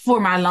 like for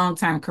my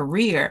long-term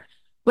career.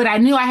 But I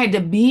knew I had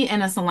to be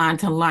in a salon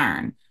to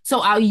learn.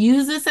 So I'll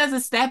use this as a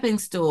stepping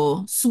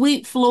stool,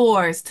 sweep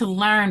floors to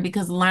learn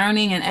because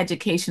learning and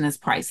education is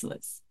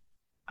priceless.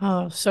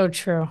 Oh, so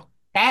true.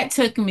 That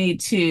took me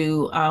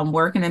to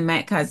working in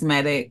Met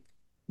Cosmetic,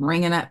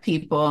 ringing up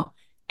people.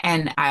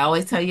 And I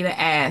always tell you to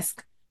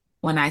ask.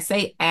 When I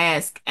say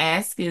ask,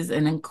 ask is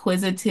an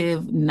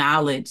inquisitive,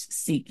 knowledge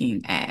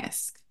seeking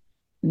ask,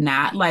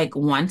 not like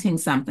wanting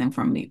something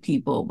from me,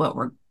 people, but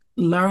we're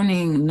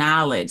learning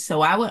knowledge. So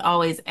I would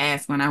always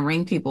ask when I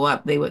ring people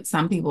up,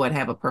 some people would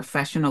have a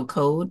professional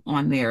code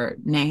on their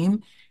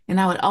name. And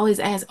I would always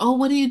ask, oh,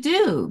 what do you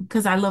do?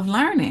 Because I love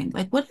learning.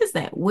 Like, what is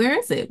that? Where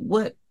is it?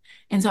 What?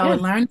 And so I Yeah.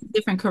 would learn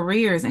different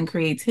careers and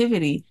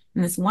creativity.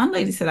 And this one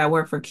lady said, I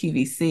work for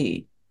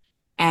QVC.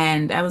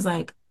 And I was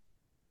like,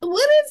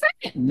 what is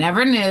that?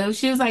 Never knew.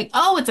 She was like,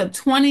 oh, it's a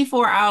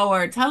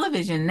 24-hour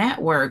television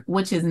network,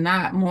 which is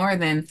not more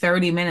than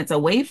 30 minutes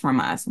away from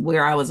us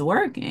where I was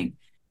working.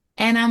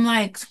 And I'm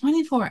like,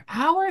 24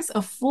 hours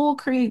of full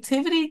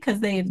creativity? Because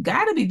they've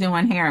got to be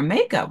doing hair and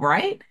makeup,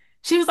 right?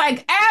 She was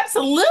like,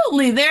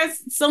 absolutely.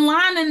 There's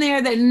salon in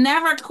there that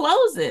never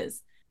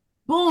closes.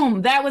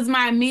 Boom, that was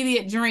my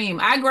immediate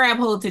dream. I grab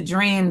hold to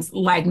dreams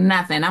like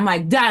nothing. I'm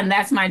like, done,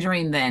 that's my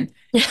dream then.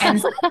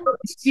 And so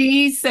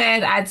she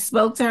said, I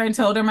spoke to her and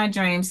told her my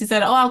dream. She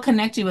said, oh, I'll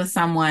connect you with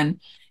someone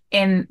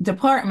in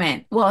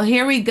department. Well,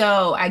 here we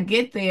go. I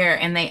get there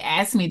and they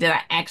asked me, did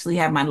I actually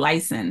have my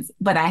license?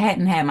 But I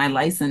hadn't had my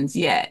license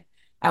yet.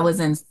 I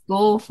was in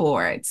school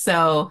for it.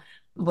 So,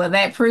 well,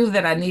 that proved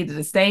that I needed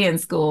to stay in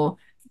school.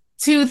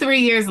 2,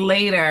 3 years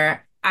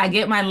later, I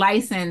get my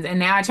license and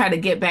now I try to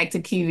get back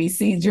to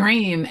QVC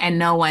Dream and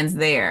no one's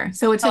there.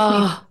 So it took me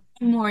Oh,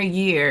 2 more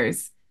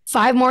years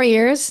 5 more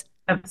years.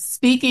 of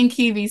speaking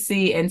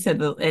QVC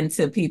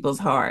into people's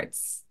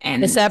hearts It's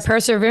and that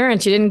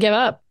perseverance. You didn't give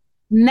up.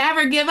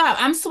 never give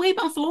up. I'm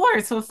sweeping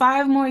floors for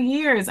 5 more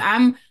years.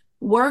 I'm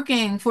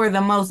working for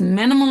the most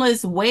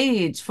minimalist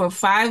wage for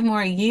 5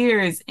 more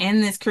years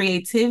in this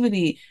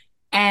creativity.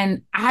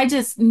 And I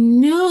just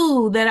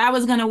knew that I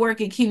was going to work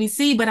at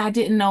QVC, but I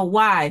didn't know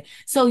why.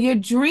 So your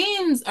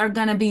dreams are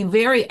going to be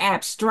very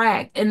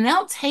abstract and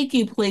they'll take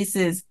you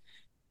places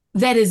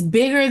that is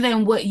bigger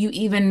than what you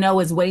even know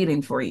is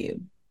waiting for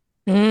you.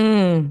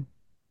 Mm.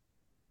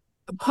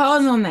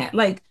 Pause on that.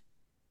 Like,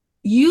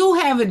 you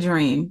have a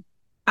dream.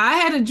 I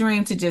had a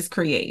dream to just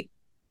create.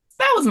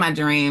 That was my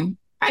dream.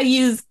 I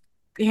used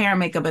hair and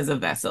makeup as a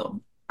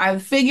vessel. I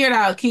figured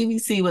out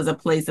QVC was a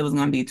place that was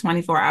going to be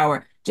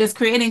 24-hour just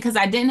creating because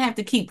I didn't have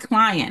to keep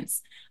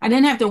clients. I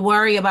didn't have to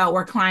worry about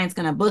where clients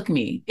going to book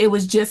me. It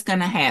was just going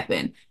to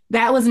happen.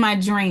 That was my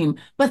dream.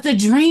 But the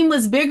dream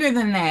was bigger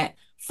than that.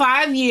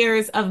 5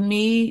 years of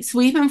me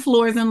sweeping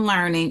floors and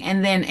learning.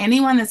 And then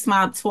anyone that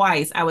smiled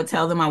twice, I would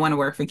tell them I want to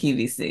work for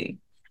QVC.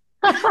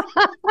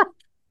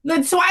 The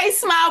twice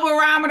smile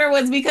barometer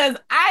was because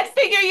I'd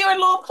figure you're a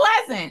little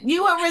pleasant.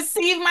 You would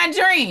receive my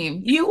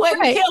dream. You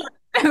wouldn't Right. kill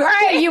it, Yeah,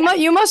 right?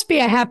 you must be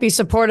a happy,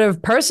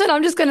 supportive person.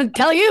 I'm just going to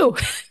tell you.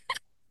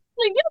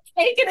 You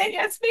take it in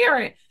your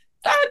spirit.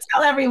 So I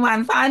tell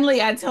everyone.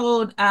 Finally, I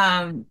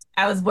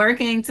was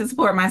working to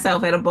support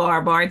myself at a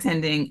bar,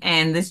 bartending,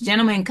 and this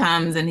gentleman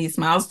comes and he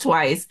smiles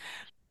twice.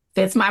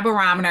 Fits my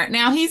barometer.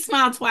 Now he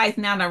smiled twice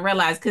now that I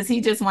realize because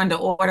he just wanted to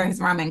order his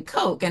rum and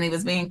Coke and he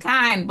was being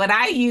kind, but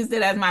I used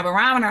it as my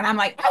barometer and I'm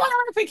like, I want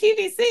to work for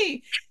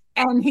QVC.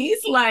 And he's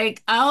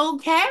like,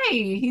 okay.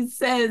 He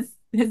says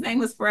his name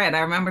was Fred. I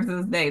remember to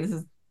this day. This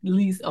is at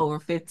least over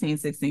 15,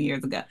 16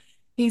 years ago.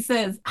 He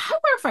says, I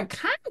work for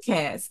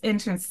Comcast,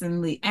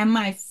 interestingly, and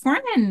my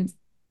friend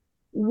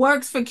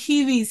works for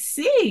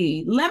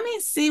QVC. Let me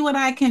see what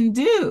I can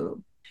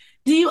do.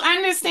 Do you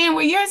understand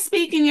where you're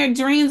speaking your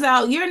dreams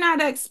out? You're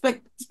not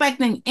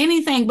expecting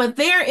anything, but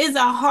there is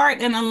a heart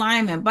and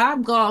alignment.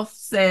 Bob Goff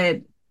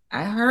said,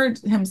 I heard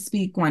him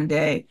speak one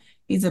day.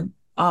 He's an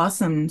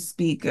awesome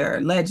speaker,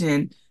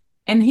 legend.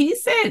 And he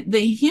said the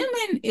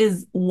human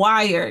is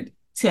wired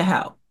to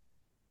help,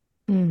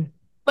 Mm.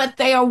 but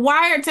they are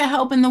wired to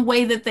help in the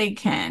way that they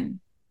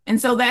can.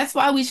 And so that's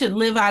why we should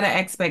live out of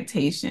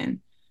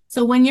expectation.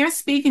 So when you're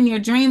speaking your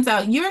dreams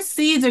out, your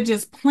seeds are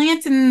just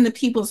planted into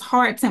people's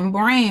hearts and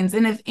brains.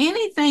 And if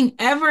anything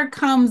ever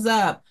comes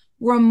up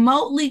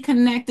remotely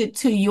connected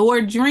to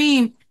your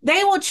dream,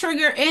 they will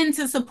trigger in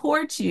to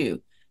support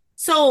you.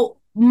 So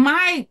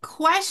my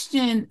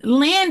question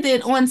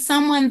landed on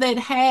someone that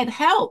had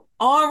help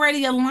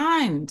already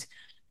aligned.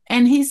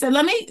 And he said,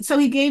 let me, so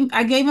I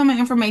gave him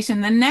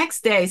information. The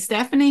next day,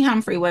 Stephanie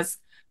Humphrey was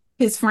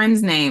his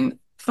friend's name.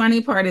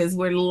 Funny part is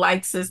we're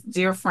like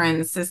dear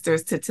friends,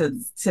 sisters to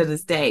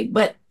this day.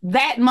 But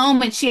that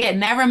moment, she had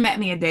never met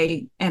me a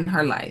day in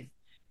her life.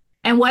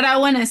 And what I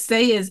want to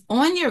say is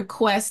on your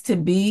quest to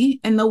be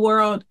in the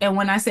world, and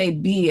when I say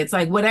be, it's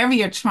like whatever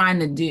you're trying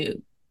to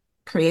do,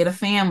 create a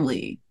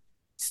family,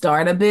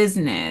 start a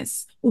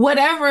business,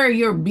 whatever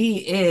your be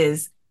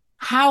is,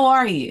 how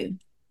are you?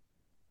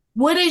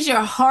 What is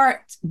your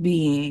heart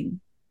being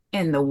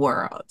in the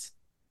world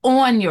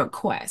on your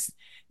quest?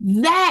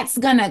 That's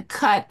going to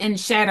cut and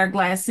shatter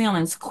glass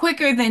ceilings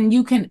quicker than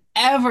you can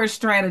ever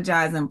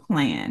strategize and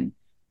plan.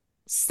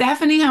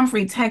 Stephanie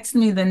Humphrey texted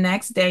me the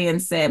next day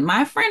and said,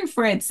 my friend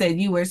Fred said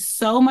you were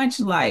so much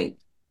light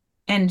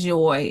and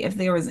joy. If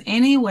there was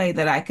any way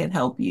that I could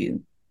help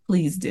you,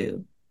 please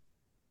do.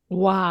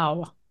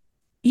 Wow.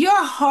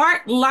 Your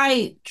heart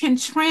light can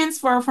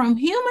transfer from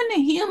human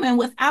to human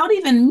without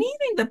even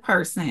meeting the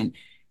person.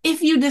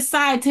 If you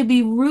decide to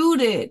be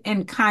rooted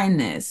in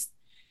kindness,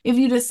 if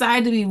you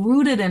decide to be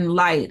rooted in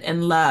light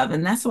and love,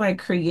 and that's why I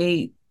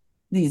create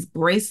these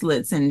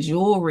bracelets and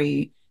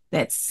jewelry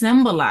that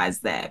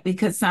symbolize that,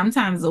 because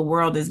sometimes the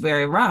world is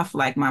very rough,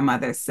 like my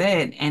mother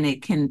said, and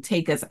it can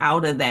take us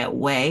out of that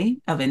way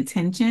of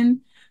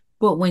intention.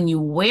 But when you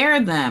wear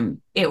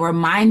them, it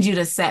reminds you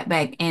to set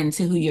back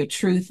into who your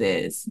truth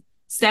is.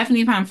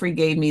 Stephanie Pumphrey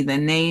gave me the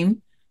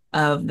name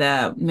of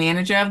the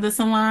manager of the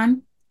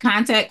salon,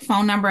 contact,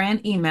 phone number,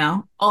 and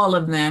email, all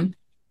of them.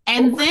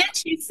 And then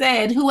she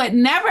said, who had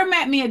never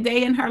met me a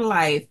day in her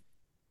life,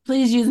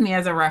 please use me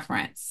as a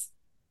reference.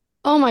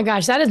 Oh my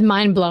gosh, that is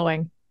mind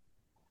blowing.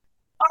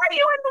 Are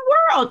you in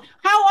the world?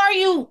 How are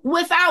you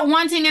without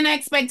wanting an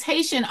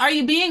expectation? Are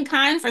you being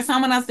kind for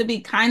someone else to be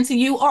kind to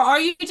you, or are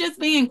you just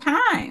being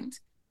kind?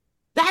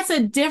 That's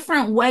a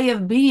different way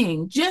of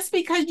being. Just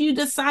because you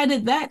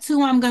decided that's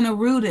who I'm going to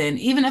root in,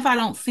 even if I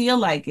don't feel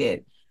like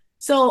it.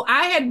 So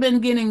I had been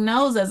getting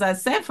no's, as I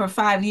said, for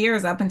 5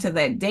 years up until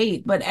that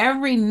date. But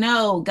every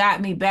no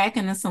got me back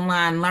in the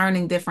salon,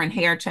 learning different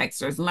hair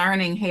textures,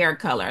 learning hair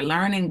color,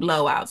 learning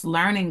blowouts,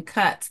 learning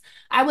cuts.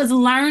 I was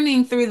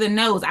learning through the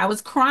nose. I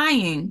was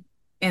crying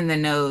in the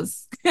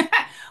nose, but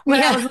I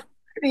Yeah. was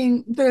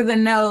learning through the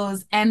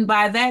nose. And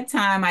by that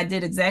time, I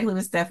did exactly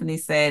what Stephanie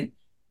said.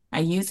 I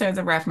used her as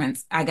a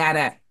reference. I got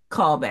a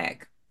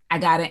callback. I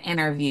got an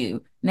interview.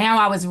 Now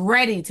I was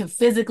ready to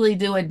physically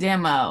do a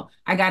demo.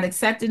 I got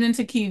accepted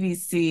into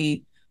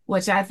QVC,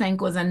 which I think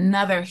was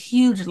another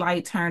huge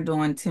light turned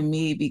on to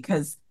me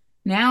because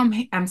now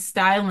I'm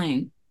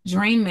styling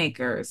dream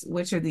makers,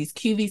 which are these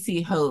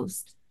QVC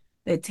hosts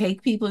that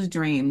take people's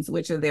dreams,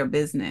 which are their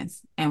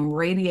business, and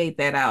radiate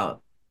that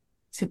out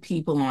to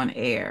people on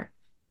air.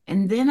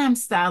 And then I'm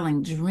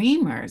styling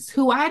dreamers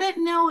who I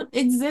didn't know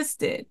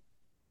existed,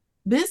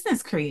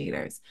 business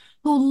creators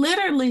who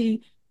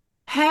literally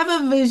have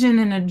a vision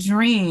and a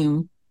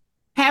dream,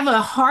 have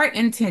a heart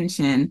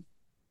intention,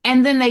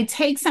 and then they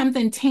take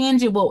something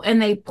tangible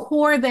and they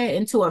pour that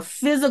into a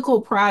physical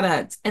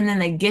product and then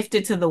they gift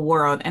it to the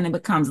world and it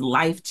becomes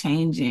life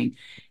changing.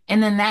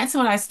 And then that's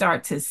what I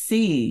start to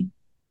see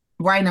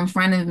right in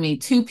front of me.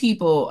 Two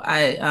people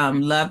I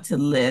love to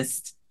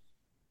list.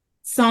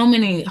 So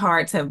many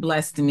hearts have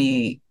blessed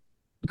me.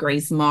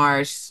 Grace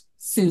Marsh,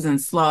 Susan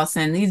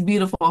Slauson. These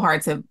beautiful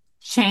hearts have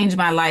changed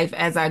my life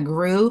as I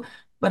grew.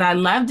 But I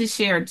love to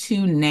share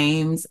two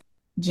names.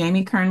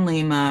 Jamie Kern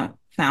Lima,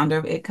 founder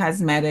of It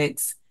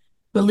Cosmetics,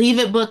 Believe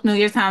It book, New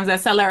York Times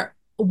bestseller,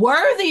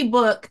 Worthy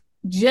book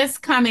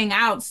just coming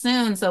out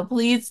soon. So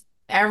please,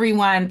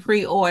 everyone,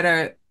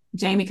 pre-order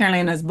Jamie Kern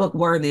Lima's book,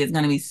 Worthy. Is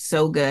going to be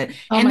so good.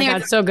 Oh And my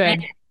God, so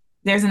good.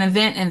 there's an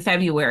event in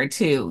February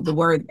too, the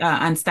word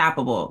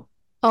Unstoppable.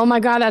 Oh my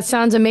God, that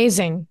sounds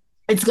amazing.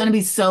 It's going to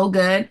be so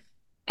good.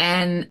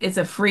 And it's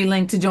a free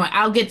link to join.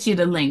 I'll get you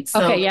the link.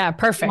 Okay, So yeah, you want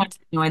perfect. to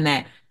join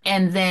that.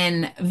 And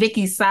then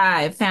Vicky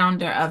Sai,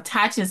 founder of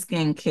Tatcha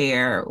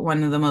Skincare,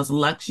 one of the most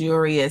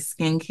luxurious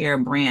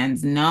skincare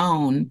brands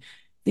known.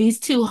 These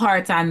two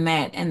hearts I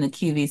met in the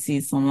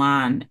QVC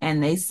salon,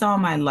 and they saw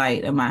my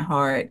light and my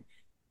heart.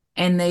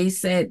 And they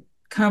said,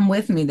 come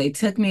with me. They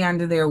took me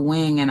under their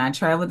wing and I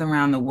traveled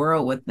around the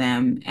world with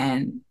them.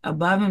 And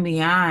above and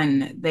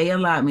beyond, they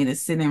allowed me to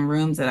sit in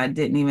rooms that I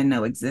didn't even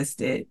know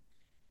existed.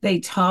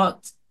 They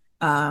talked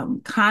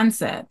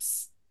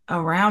concepts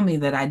around me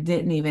that I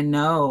didn't even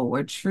know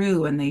were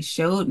true. And they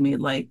showed me,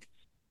 like,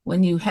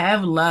 when you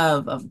have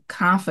love of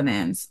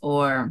confidence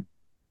or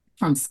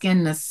from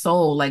skin to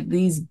soul, like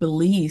these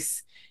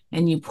beliefs,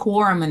 and you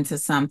pour them into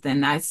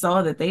something. I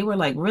saw that they were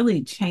like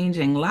really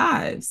changing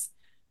lives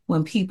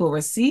when people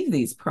receive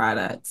these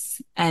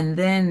products. And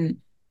then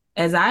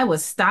as I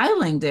was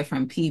styling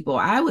different people,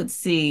 I would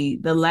see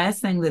the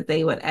last thing that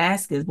they would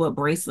ask is, what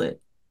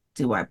bracelet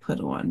do I put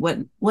on?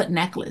 What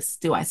necklace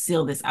do I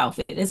seal this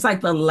outfit? It's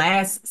like the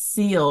last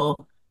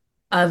seal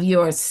of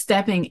your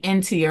stepping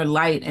into your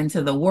light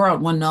into the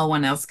world when no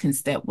one else can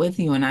step with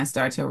you. And I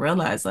start to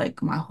realize,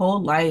 like, my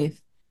whole life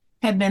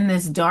had been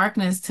this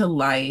darkness to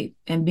light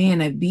and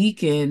being a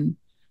beacon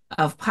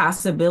of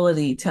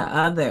possibility to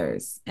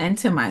others and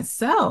to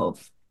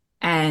myself.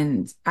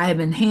 And I had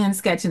been hand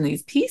sketching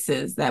these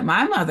pieces that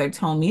my mother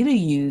told me to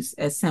use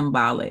as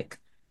symbolic.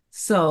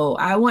 So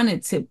I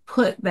wanted to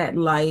put that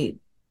light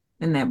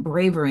and that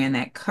bravery and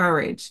that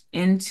courage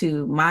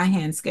into my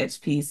hand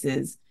sketch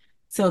pieces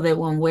so that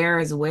when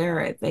wearers wear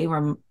it,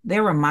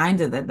 they're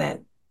reminded that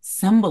that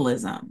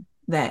symbolism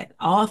that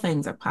all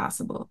things are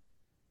possible.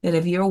 That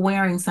if you're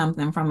wearing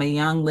something from a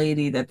young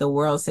lady that the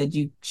world said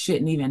you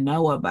shouldn't even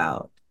know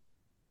about,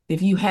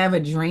 if you have a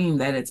dream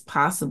that it's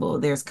possible,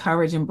 there's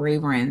courage and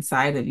bravery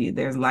inside of you.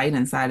 There's light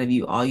inside of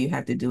you. All you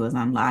have to do is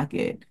unlock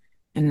it.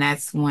 And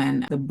that's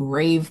when the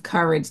brave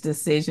courage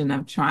decision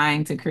of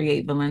trying to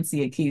create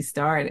Valencia Key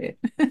started.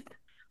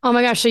 Oh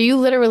my gosh. So you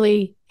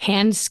literally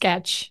hand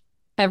sketch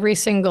every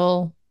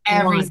single one.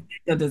 Every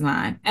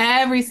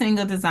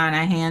single design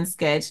I hand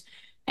sketch.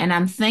 And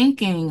I'm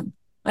thinking,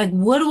 like,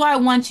 what do I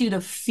want you to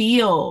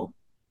feel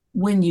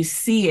when you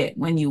see it,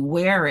 when you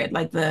wear it?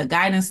 Like the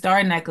guiding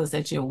star necklace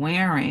that you're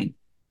wearing,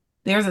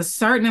 there's a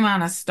certain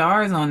amount of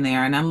stars on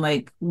there. And I'm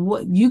like,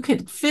 what you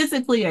could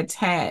physically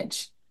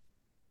attach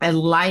a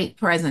light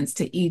presence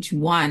to each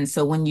one.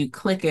 So when you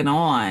click it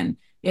on,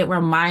 it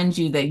reminds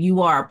you that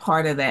you are a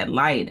part of that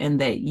light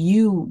and that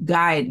you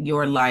guide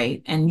your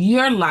light, and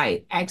your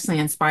light actually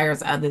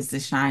inspires others to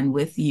shine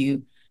with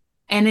you.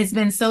 And it's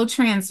been so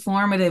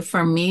transformative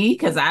for me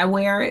because I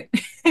wear it.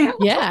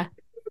 Yeah.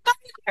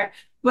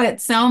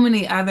 But so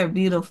many other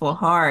beautiful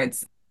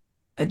hearts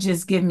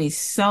just give me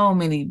so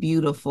many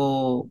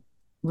beautiful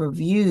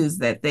reviews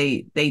that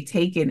they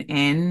take it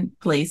in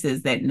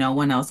places that no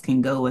one else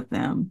can go with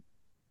them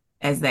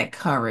as that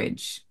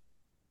courage.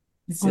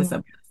 It's Oh just my,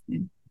 a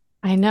blessing.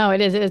 I know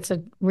it is. It's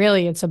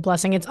a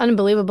blessing. It's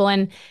unbelievable.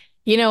 And,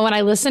 when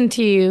I listen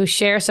to you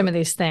share some of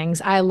these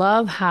things, I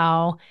love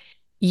how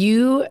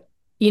you,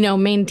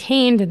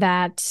 maintained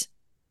that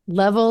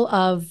level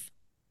of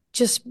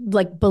just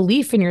like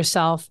belief in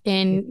yourself,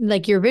 in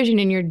like your vision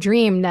and your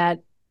dream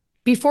that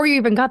before you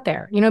even got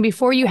there,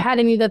 before you had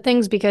any of the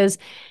things, because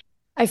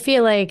I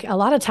feel like a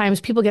lot of times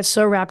people get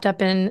so wrapped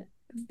up in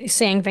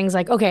saying things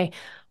like, okay,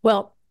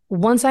 well,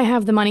 once I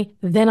have the money,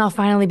 then I'll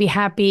finally be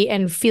happy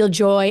and feel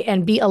joy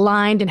and be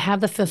aligned and have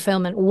the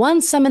fulfillment.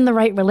 Once I'm in the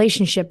right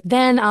relationship,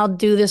 then I'll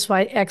do this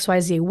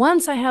XYZ.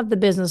 Once I have the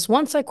business,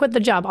 once I quit the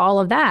job,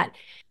 all of that.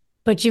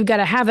 But you've got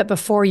to have it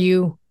before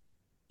you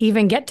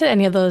even get to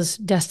any of those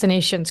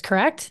destinations,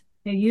 correct?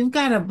 Yeah, you've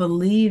got to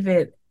believe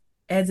it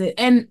as it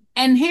and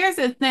here's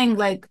the thing,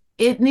 like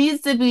it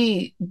needs to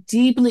be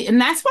deeply,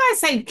 and that's why I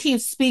say keep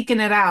speaking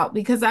it out,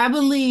 because I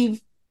believe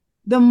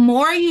the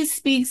more you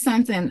speak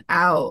something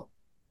out,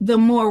 the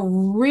more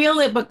real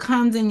it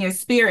becomes in your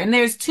spirit. And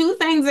there's two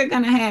things that are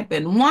going to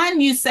happen. One,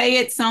 you say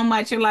it so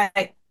much, you're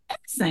like,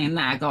 this ain't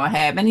not going to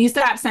happen. You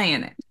stop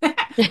saying it.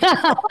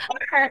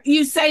 Or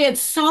you say it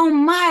so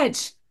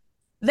much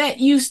that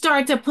you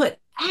start to put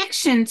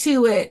action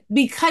to it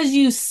because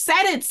you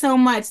said it so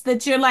much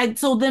that you're like,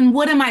 so then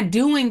what am I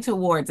doing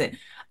towards it?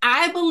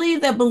 I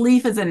believe that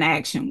belief is an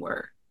action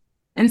word.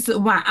 And so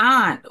my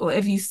aunt, or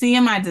if you see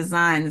in my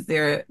designs,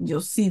 there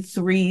you'll see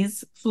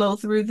threes flow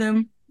through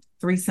them,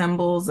 three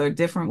symbols or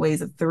different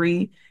ways of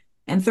three.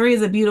 And three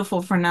is a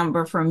beautiful for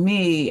number for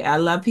me. I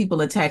love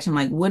people attaching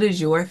like, what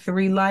is your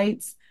three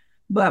lights?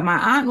 But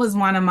my aunt was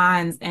one of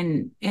mine,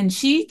 and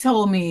she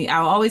told me,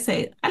 I'll always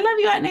say, I love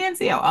you, Aunt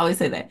Nancy. I'll always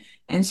say that.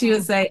 And she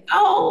would say,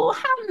 oh,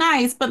 how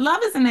nice, but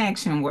love is an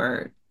action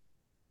word.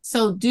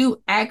 So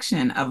do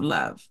action of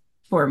love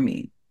for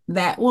me.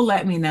 That will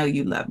let me know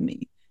you love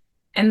me.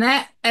 And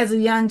that, as a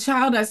young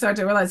child, I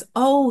started to realize,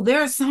 oh,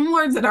 there are some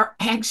words that are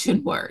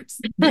action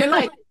words. They're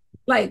like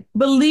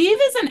believe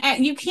is an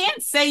act. You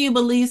can't say you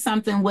believe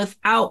something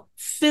without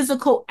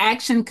physical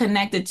action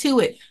connected to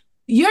it.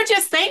 You're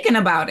just thinking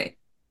about it.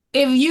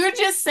 If you're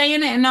just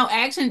saying it and no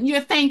action,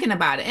 you're thinking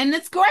about it. And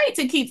it's great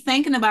to keep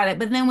thinking about it.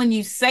 But then when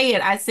you say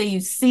it, I say you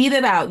seed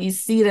it out. You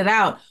seed it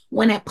out.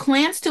 When it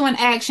plants to an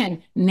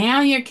action, now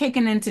you're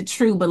kicking into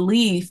true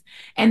belief.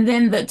 And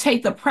then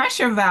take the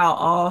pressure valve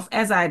off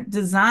as I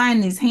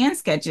design these hand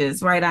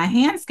sketches, right? I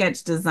hand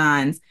sketch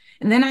designs.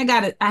 And then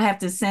I have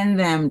to send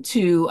them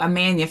to a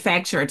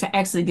manufacturer to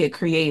actually get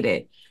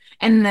created.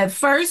 And the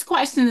first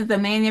question that the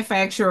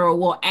manufacturer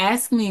will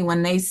ask me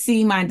when they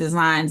see my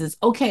designs is,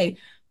 okay,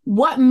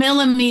 what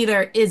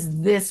millimeter is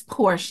this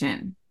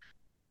portion?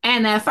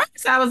 And at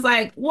first I was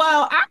like,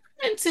 well, I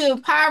went to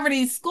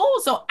poverty school,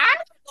 so I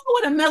don't know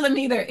what a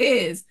millimeter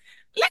is.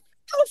 Let's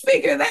go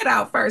figure that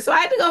out first. So I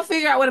had to go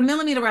figure out what a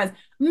millimeter was.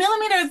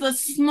 Millimeter is the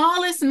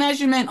smallest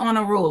measurement on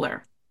a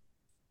ruler.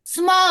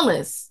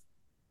 Smallest.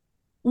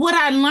 What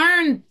I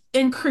learned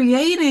in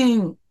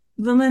creating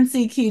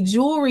Valencia Key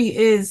jewelry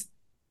is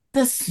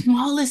the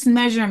smallest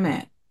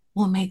measurement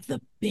will make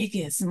the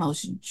biggest,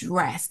 most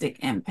drastic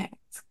impact.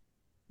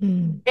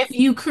 Mm. If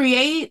you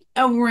create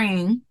a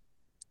ring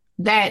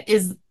that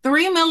is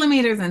 3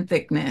 millimeters in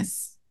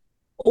thickness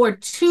or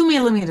 2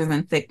 millimeters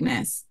in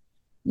thickness,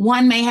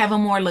 one may have a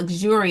more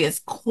luxurious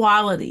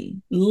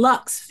quality,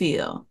 luxe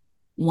feel.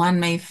 One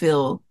may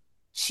feel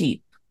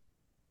cheap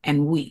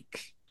and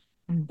weak.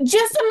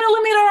 Just a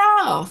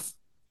millimeter off.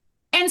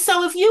 And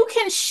so if you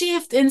can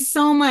shift in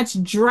so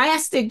much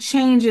drastic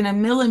change in a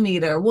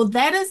millimeter, well,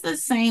 that is the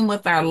same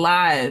with our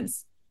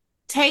lives.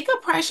 take a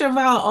pressure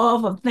valve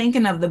off of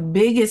thinking of the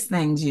biggest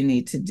things you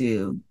need to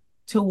do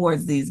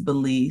towards these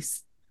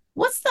beliefs.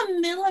 What's the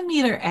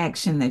millimeter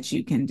action that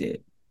you can do?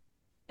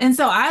 And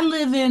so I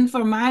live in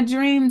for my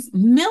dreams,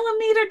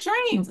 millimeter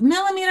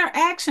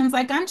actions.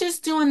 Like I'm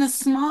just doing the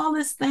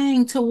smallest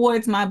thing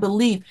towards my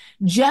belief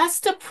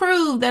just to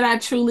prove that I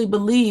truly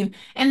believe.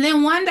 And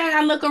then one day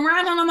I look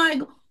around and I'm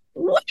like,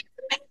 wait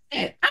a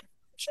minute, I'm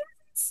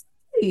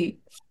trying to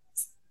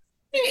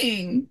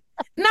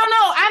no,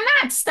 I'm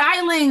not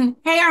styling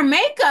hair and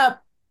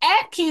makeup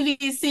at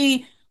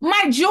QVC.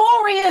 My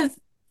jewelry is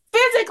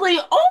physically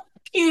on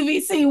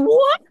QVC.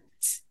 What?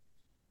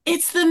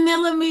 It's the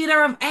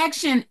millimeter of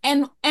action.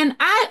 And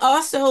I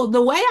also,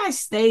 the way I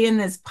stay in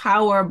this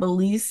power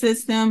belief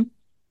system,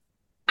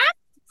 I'm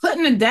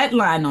putting a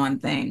deadline on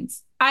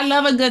things. I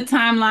love a good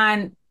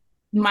timeline.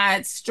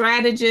 My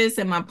strategists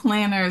and my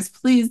planners,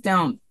 please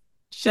don't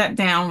shut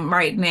down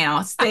right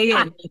now. Stay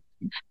in.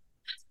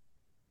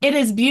 It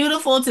is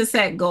beautiful to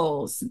set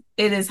goals.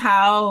 It is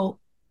how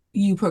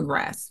you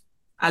progress.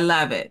 I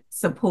love it.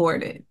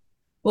 Support it.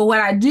 But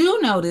what I do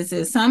notice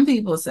is some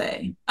people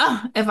say,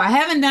 oh, if I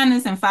haven't done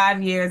this in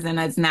 5 years, then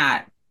it's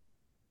not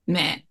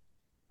meant.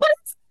 But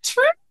it's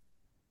true.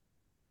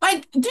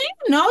 Like, do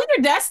you know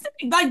your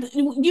destiny? Like,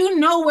 you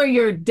know where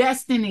your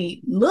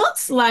destiny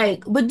looks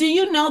like, but do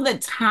you know the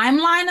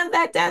timeline of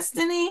that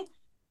destiny?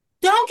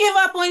 Don't give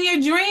up on your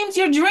dreams.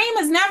 Your dream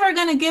is never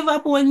going to give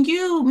up on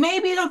you.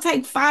 Maybe it'll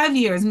take 5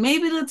 years,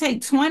 maybe it'll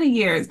take 20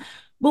 years.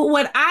 But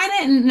what I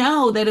didn't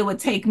know that it would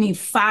take me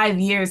 5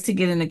 years to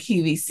get into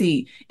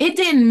QVC, it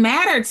didn't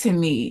matter to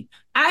me.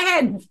 I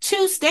had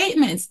two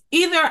statements.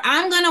 Either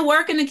I'm going to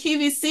work in the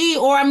QVC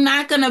or I'm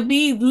not going to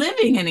be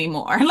living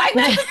anymore. Like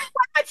that's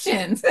the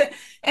options.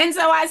 And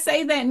so I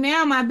say that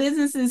now my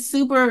business is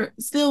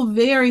still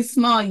very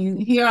small. You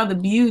hear all the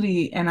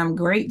beauty and I'm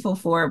grateful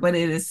for it, but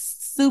it is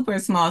super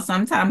small.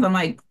 Sometimes I'm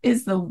like,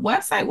 is the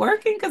website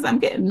working? Because I'm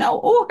getting no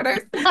orders.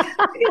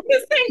 Is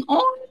this thing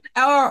on?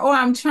 Or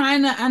I'm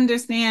trying to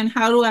understand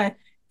how do I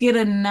get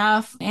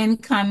enough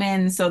income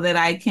in so that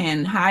I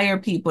can hire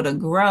people to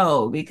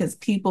grow because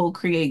people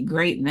create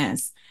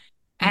greatness.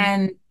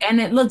 And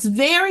it looks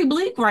very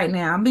bleak right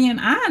now. I'm being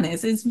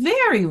honest. It's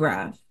very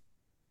rough.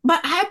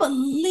 But I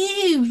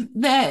believe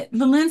that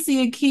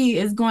Valencia Key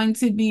is going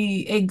to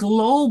be a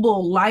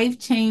global,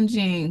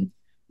 life-changing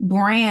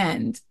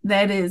brand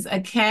that is a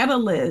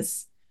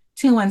catalyst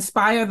to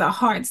inspire the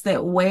hearts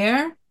that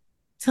wear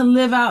to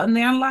live out in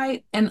their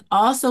light and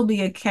also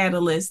be a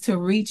catalyst to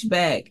reach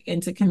back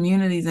into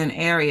communities and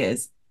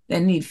areas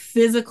that need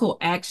physical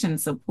action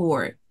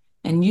support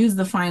and use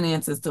the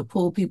finances to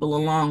pull people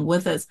along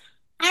with us.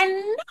 I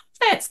know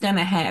that's going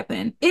to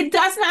happen. It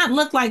does not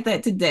look like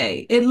that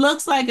today. It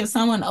looks like if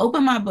someone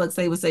opened my books,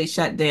 they would say,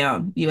 shut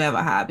down, you have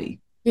a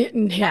hobby.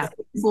 Yeah.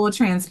 That's full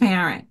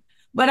transparent.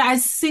 But I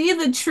see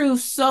the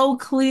truth so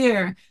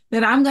clear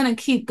that I'm going to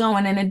keep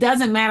going. And it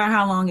doesn't matter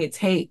how long it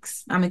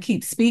takes. I'm going to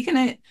keep speaking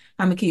it.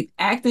 I'm going to keep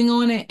acting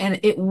on it. And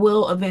it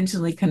will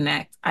eventually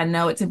connect. I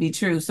know it to be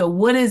true. So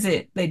what is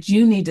it that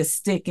you need to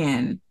stick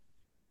in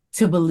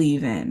to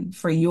believe in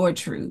for your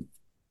truth?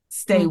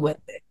 Stay with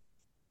it.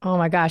 Oh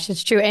my gosh,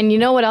 it's true. And you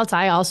know what else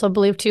I also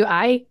believe too?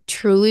 I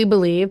truly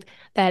believe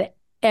that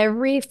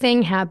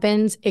everything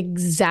happens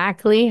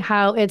exactly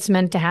how it's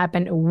meant to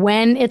happen,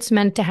 when it's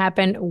meant to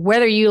happen,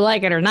 whether you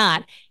like it or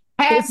not.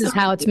 This is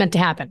how it's Absolutely. meant to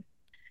happen.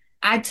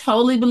 I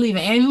totally believe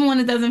it. Even when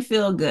it doesn't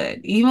feel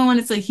good, even when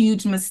it's a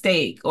huge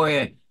mistake or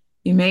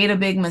you made a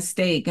big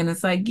mistake and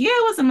it's like, yeah,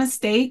 it was a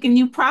mistake and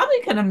you probably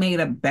could have made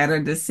a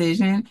better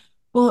decision.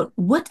 But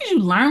what did you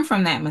learn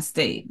from that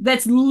mistake?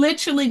 That's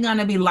literally going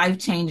to be life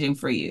changing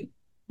for you.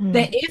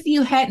 That Mm, if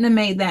you hadn't have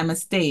made that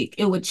mistake,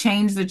 it would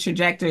change the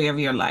trajectory of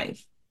your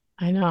life.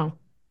 I know.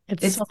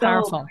 It's It's so so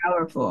powerful.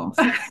 powerful.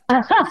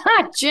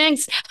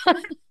 Jinx.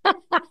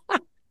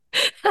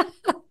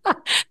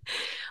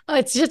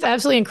 It's just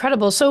absolutely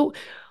incredible. So,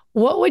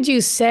 what would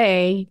you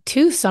say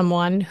to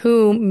someone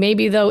who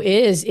maybe, though,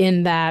 is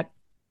in that,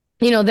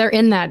 they're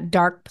in that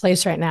dark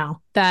place right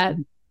now, that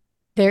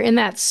they're in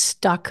that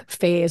stuck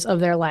phase of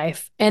their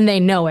life and they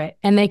know it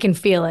and they can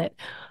feel it.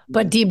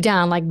 But deep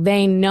down, like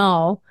they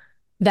know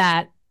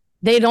that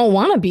they don't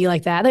want to be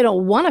like that. They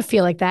don't want to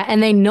feel like that.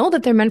 And they know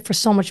that they're meant for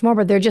so much more,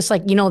 but they're just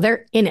like,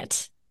 they're in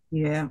it.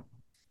 Yeah.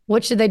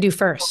 What should they do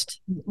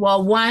first?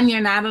 Well, one, you're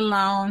not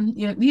alone.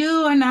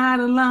 You are not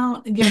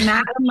alone. You're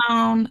not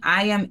alone.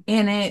 I am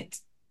in it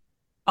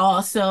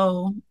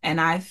also,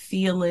 and I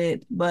feel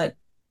it, but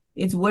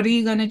it's what are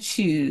you going to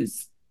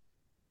choose?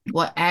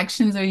 What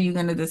actions are you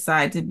going to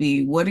decide to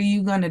be? What are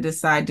you going to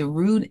decide to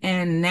root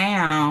in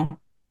now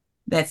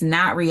that's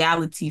not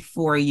reality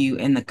for you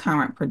in the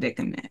current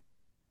predicament?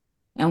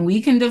 And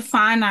we can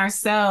define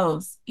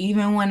ourselves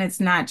even when it's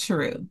not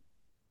true.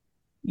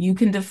 You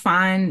can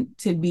define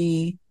to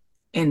be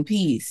in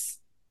peace,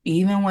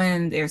 even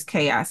when there's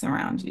chaos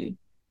around you.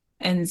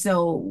 And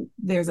so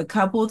there's a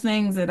couple of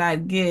things that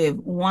I'd give.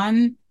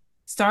 One,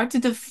 start to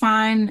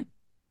define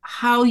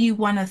how you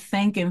want to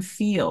think and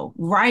feel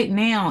right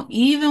now,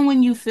 even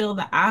when you feel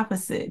the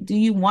opposite. Do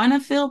you want to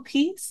feel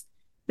peace?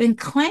 then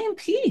claim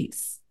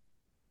peace.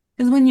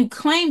 Because when you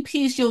claim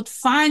peace, you'll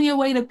find your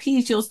way to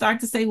peace. You'll start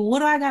to say, well, what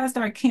do I got to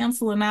start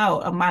canceling out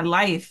of my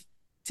life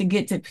to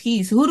get to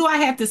peace? Who do I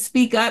have to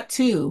speak up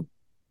to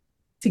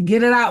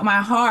get it out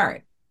my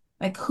heart?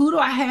 Like, who do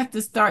I have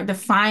to start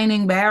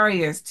defining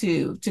barriers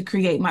to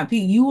create my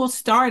peace? You will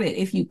start it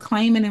if you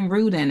claim it and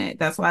root in it.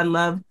 That's why I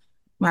love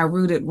my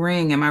rooted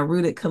ring and my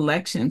rooted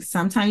collection.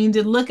 Sometimes you need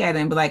to look at it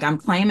and be like, I'm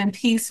claiming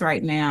peace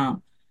right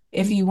now.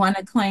 If you want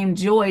to claim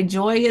joy,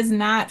 joy is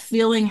not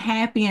feeling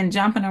happy and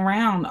jumping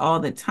around all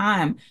the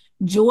time.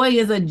 Joy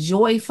is a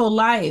joyful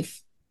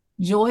life.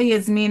 Joy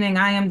is meaning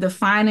I am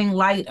defining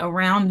light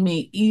around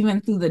me,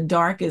 even through the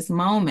darkest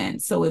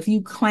moments. So if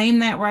you claim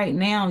that right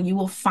now, you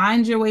will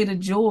find your way to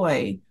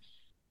joy.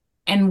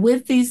 And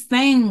with these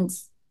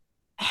things,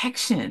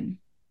 action.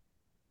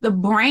 The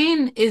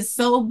brain is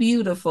so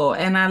beautiful,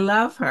 and I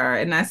love her.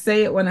 And I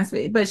say it when I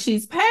speak, but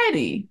she's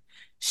petty.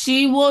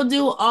 She will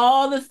do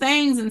all the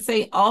things and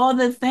say all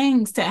the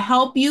things to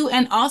help you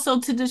and also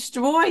to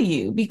destroy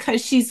you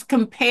because she's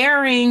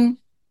comparing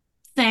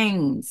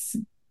things.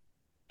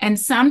 And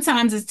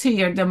sometimes it's to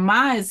your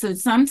demise. So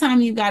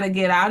sometimes you got to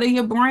get out of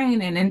your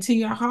brain and into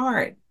your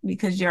heart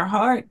because your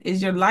heart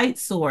is your light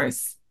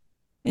source.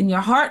 And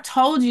your heart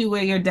told you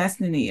where your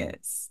destiny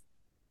is.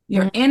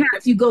 Your Mm. inner,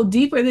 if you go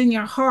deeper than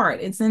your heart,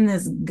 it's in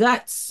this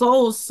gut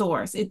soul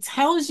source. It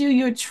tells you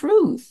your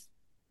truth.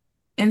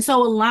 And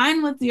so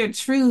align with your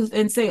truth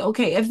and say,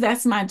 okay, if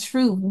that's my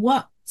truth,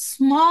 what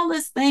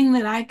smallest thing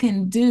that I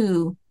can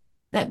do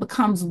that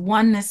becomes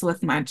oneness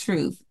with my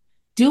truth?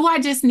 Do I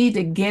just need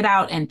to get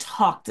out and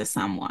talk to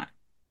someone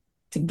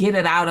to get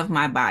it out of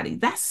my body?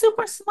 That's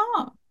super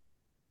small.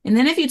 And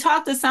then if you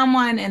talk to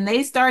someone and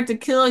they start to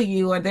kill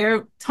you or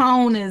their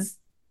tone is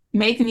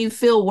making you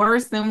feel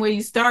worse than where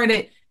you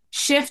started,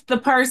 shift the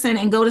person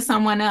and go to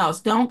someone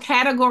else. Don't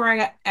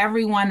categorize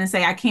everyone and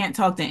say, I can't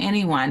talk to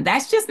anyone.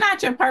 That's just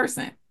not your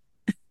person.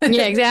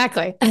 Yeah,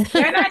 exactly.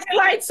 They're not your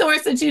light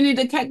source that you need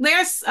to catch.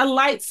 There's a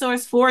light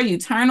source for you.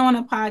 Turn on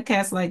a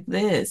podcast like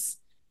this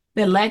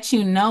that lets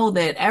you know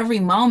that every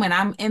moment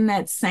I'm in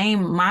that same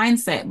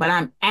mindset, but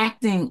I'm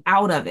acting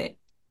out of it.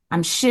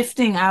 I'm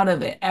shifting out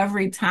of it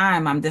every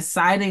time. I'm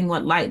deciding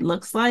what light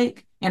looks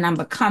like and I'm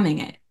becoming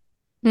it.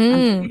 I'm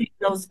Mm. getting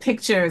those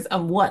pictures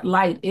of what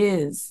light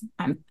is.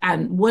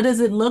 What does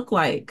it look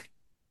like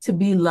to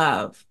be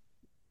love?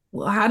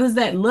 Well, how does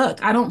that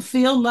look? I don't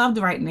feel loved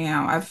right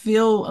now. I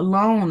feel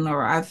alone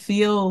or I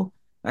feel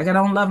like I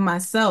don't love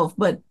myself.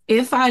 But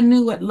if I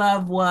knew what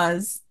love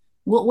was,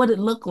 what would it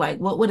look like?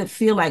 What would it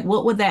feel like?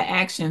 What would that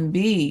action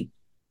be?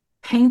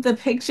 Paint the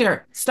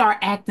picture, start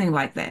acting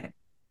like that.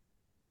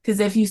 Because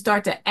if you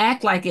start to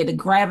act like it, it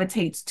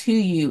gravitates to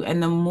you.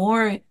 And the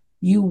more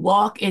you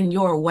walk in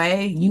your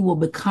way, you will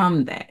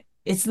become that.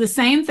 It's the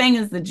same thing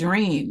as the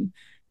dream.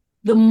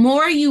 The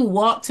more you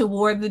walk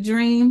toward the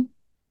dream,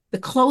 the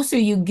closer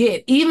you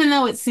get, even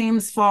though it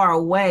seems far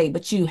away,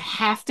 but you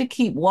have to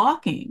keep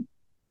walking.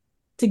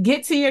 To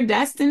get to your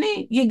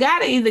destiny, you got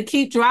to either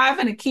keep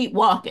driving or keep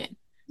walking.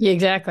 Yeah,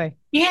 exactly.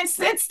 You can't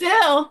sit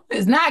still.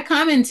 It's not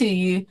coming to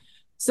you.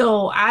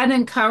 So I'd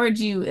encourage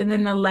you. And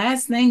then the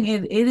last thing,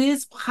 it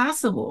is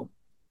possible.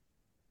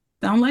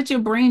 Don't let your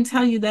brain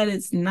tell you that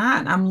it's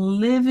not. I'm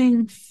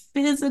living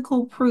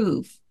physical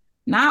proof,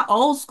 not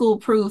old school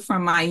proof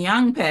from my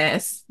young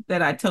past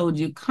that I told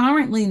you.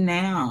 Currently,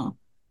 now,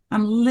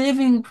 I'm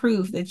living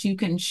proof that you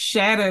can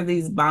shatter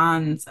these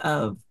bonds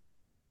of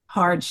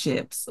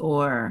hardships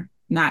or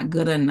not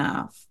good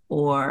enough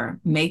or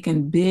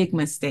making big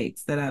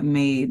mistakes that I've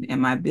made in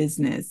my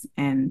business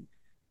and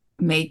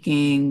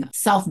making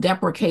self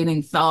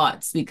deprecating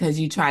thoughts because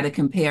you try to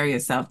compare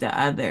yourself to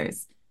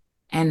others.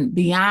 And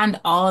beyond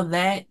all of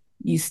that,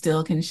 you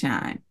still can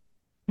shine.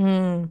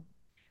 Mm.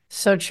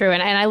 So true.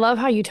 And I love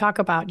how you talk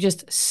about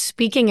just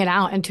speaking it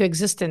out into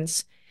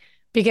existence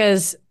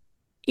because,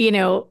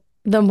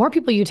 the more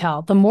people you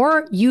tell, the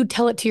more you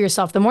tell it to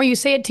yourself, the more you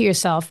say it to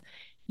yourself,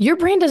 your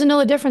brain doesn't know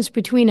the difference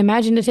between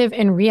imaginative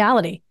and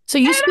reality. So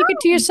you speak it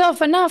to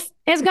yourself enough,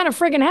 it's going to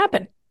friggin'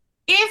 happen.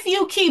 If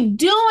you keep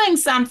doing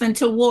something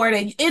toward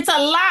it, it's a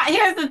lot.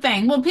 Here's the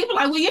thing. Well, people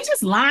are like, well, you're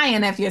just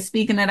lying if you're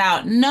speaking it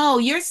out. No,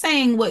 you're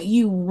saying what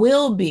you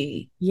will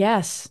be,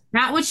 Yes.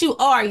 not what you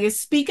are. You're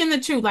speaking the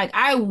truth. Like,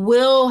 I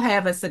will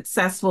have a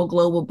successful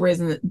global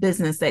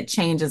business that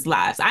changes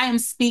lives. I am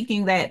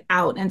speaking that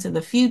out into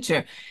the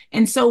future.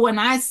 And so when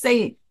I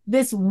say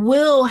this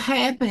will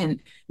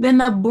happen, then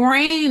the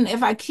brain,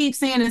 if I keep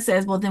saying it,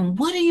 says, well, then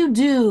what do you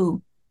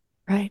do?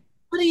 Right.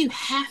 What do you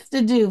have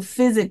to do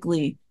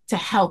physically to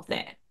help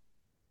that?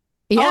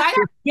 Oh, Yeah. I got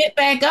to get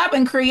back up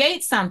and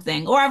create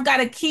something. Or I've got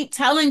to keep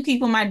telling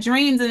people my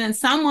dreams. And then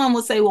someone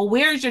will say, well,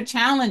 where's your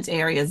challenge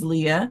areas,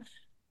 Leah?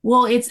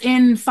 Well, it's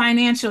in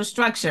financial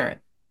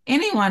structure.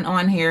 Anyone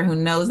on here who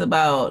knows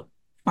about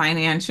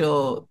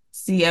financial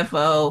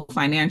CFO,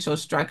 financial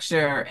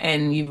structure,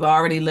 and you've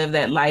already lived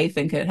that life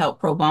and could help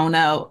pro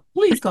bono,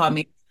 please call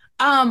me.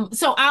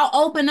 So I'll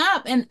open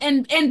up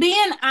and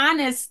being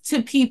honest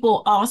to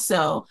people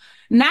also,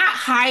 not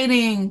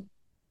hiding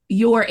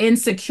your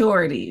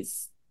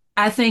insecurities.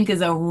 I think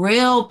is a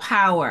real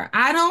power.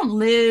 I don't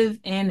live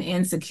in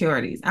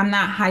insecurities. I'm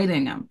not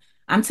hiding them.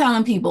 I'm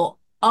telling people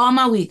all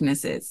my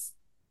weaknesses.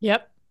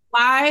 Yep.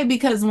 Why?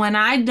 Because when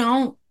I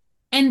don't,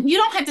 and you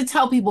don't have to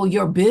tell people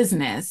your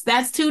business,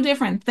 that's two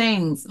different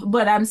things.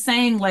 But I'm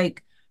saying,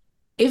 like,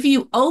 if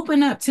you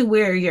open up to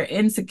where your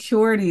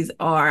insecurities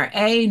are,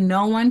 A,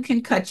 no one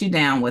can cut you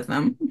down with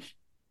them,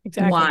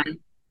 Exactly. one.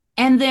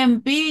 And then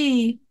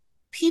B,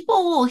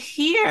 people will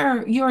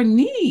hear your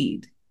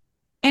need.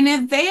 And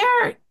if they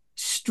are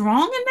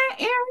strong in that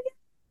area,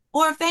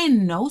 or if they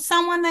know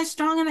someone that's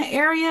strong in the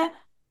area,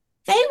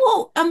 they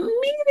will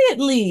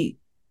immediately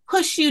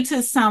push you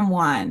to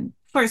someone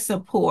for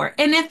support.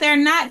 And if they're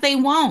not, they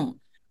won't.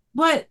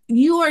 But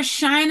you are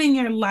shining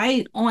your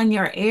light on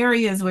your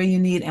areas where you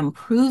need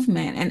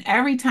improvement. And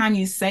every time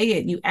you say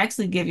it, you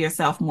actually give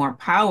yourself more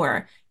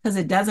power because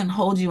it doesn't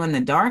hold you in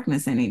the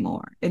darkness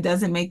anymore. It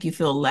doesn't make you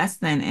feel less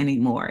than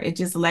anymore. It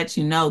just lets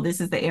you know this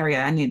is the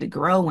area I need to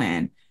grow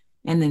in.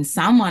 And then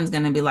someone's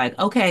going to be like,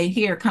 okay,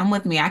 here, come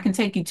with me. I can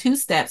take you 2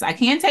 steps. I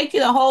can't take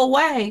you the whole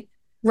way,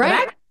 but I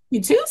Right. got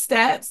you 2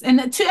 steps. And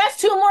that's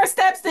 2 more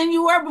steps than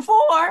you were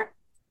before.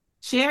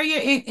 Share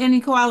your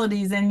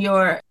inequalities and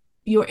your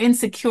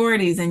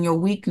insecurities and your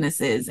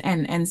weaknesses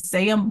and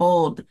say them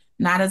bold,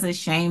 not as a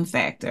shame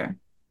factor.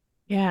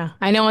 Yeah.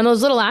 I know. And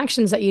those little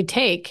actions that you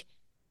take.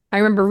 I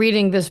remember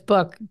reading this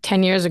book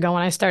 10 years ago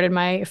when I started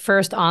my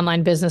first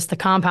online business, The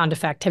Compound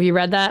Effect. Have you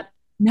read that?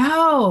 By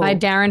No.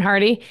 Darren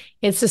Hardy.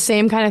 It's the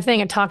same kind of thing.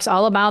 It talks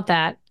all about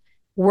that,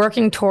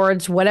 working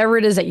towards whatever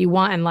it is that you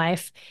want in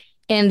life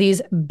and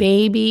these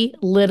baby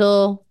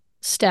little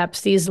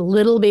steps, these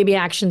little baby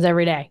actions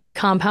every day,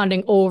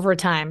 compounding over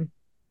time.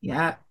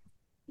 Yeah.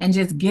 And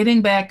just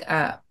getting back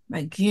up,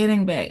 like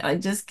getting back,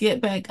 like just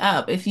get back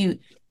up.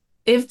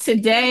 If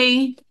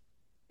today,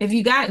 if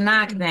you got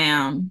knocked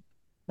down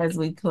as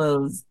we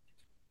close,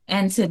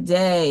 and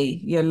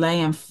today you're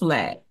laying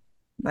flat,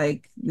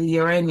 like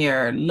you're in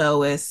your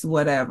lowest,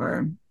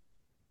 whatever.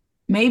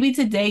 Maybe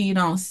today you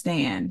don't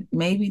stand.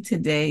 Maybe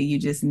today you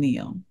just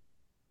kneel.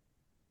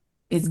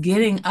 It's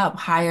getting up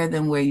higher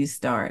than where you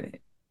started.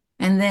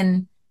 And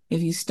then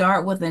if you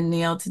start with a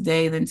kneel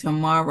today, then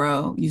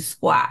tomorrow you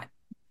squat.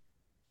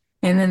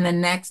 And then the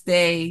next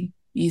day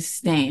you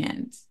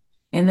stand.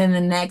 And then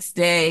the next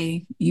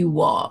day you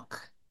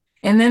walk.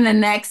 And then the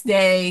next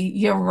day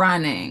you're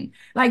running.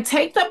 Like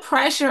take the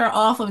pressure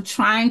off of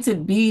trying to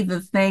be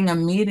the thing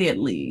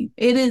immediately.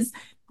 It is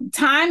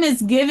time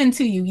is given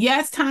to you.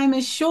 Yes, time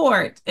is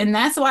short. And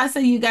that's why I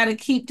say you got to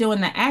keep doing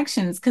the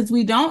actions because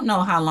we don't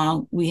know how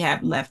long we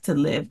have left to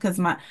live. Because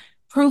my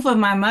proof of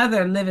my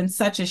mother living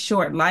such a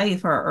short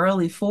life, her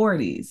early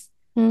 40s.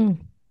 Mm.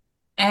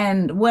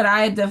 And what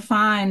I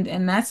defined,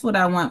 and that's what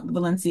I want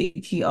Valencia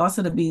Key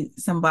also to be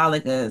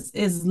symbolic as,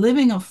 is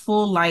living a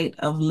full light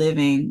of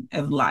living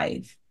of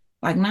life,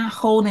 like not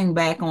holding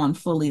back on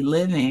fully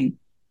living.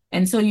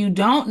 And so you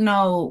don't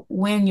know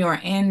when your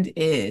end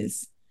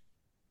is,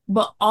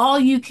 but all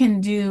you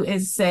can do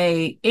is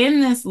say,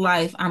 in this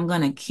life, I'm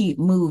going to keep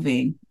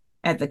moving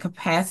at the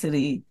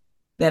capacity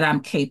that I'm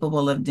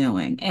capable of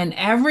doing. And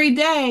every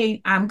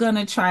day, I'm going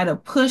to try to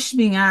push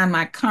beyond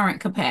my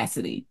current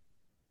capacity.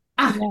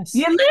 Yes.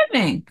 You're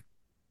living.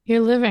 You're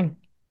living.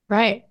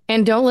 Right.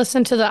 And don't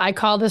listen to I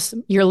call this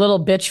your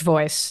little bitch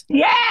voice. You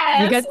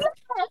Yes. get,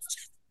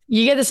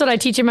 you get this what I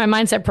teach in my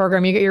mindset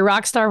program. You get your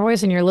rock star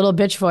voice and your little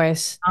bitch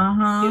voice. Do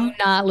Uh-huh.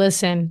 not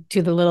listen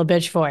to the little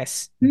bitch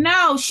voice.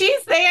 No,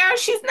 she's there.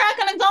 She's not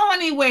going to go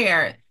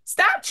anywhere.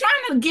 Stop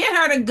trying to get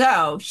her to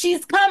go.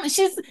 She's coming.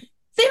 See,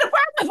 the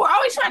problem is we're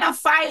always trying to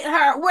fight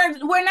her.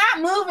 We're not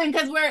moving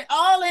because we're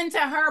all into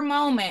her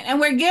moment and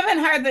we're giving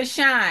her the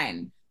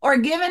shine or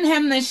giving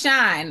him the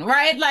shine,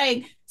 right?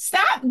 Like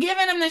stop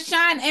giving him the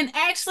shine and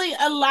actually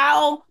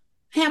allow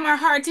him or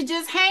her to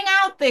just hang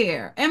out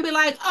there and be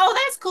like, oh,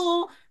 that's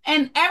cool.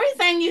 And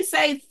everything you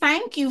say,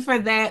 thank you for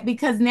that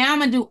because now I'm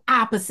gonna do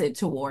opposite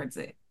towards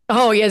it.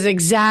 Oh, yes,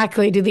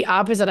 exactly. Do the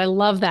opposite. I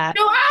love that.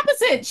 Do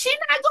opposite. She's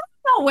not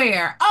going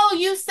nowhere. Oh,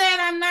 you said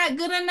I'm not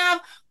good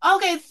enough.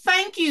 Okay,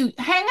 thank you.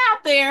 Hang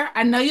out there.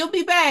 I know you'll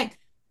be back,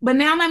 but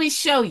now let me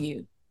show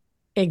you.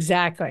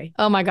 Exactly.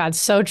 Oh my God.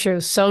 So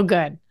true. So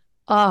good.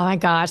 Oh my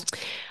gosh.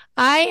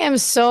 I am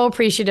so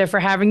appreciative for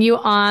having you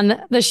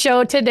on the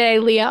show today,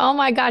 Leah. Oh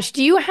my gosh.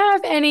 Do you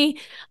have any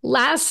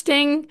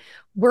lasting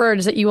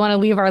words that you want to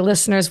leave our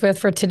listeners with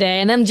for today?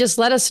 And then just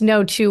let us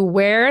know too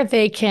where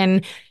they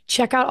can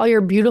check out all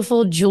your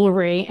beautiful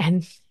jewelry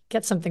and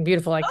get something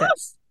beautiful like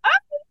this.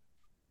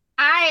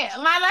 My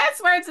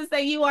last words is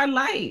that you are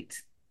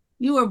light.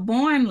 You were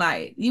born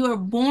light. You were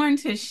born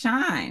to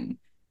shine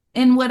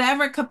in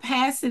whatever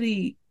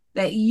capacity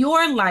that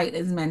your light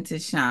is meant to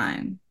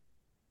shine.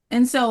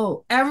 And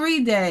so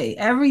every day,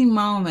 every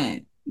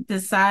moment,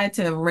 decide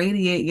to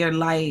radiate your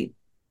light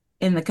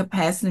in the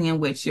capacity in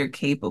which you're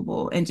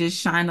capable and just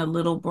shine a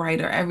little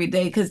brighter every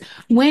day. Because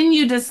when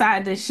you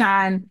decide to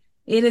shine,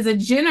 it is a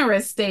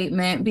generous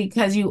statement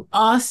because you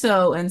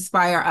also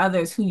inspire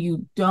others who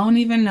you don't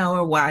even know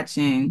are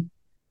watching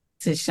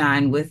to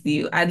shine with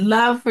you. I'd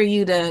love for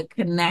you to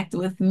connect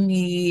with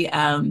me.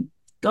 Go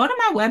to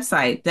my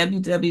website,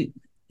 www.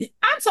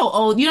 I'm so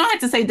old. You don't have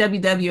to say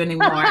www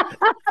anymore.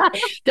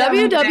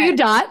 www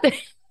dot.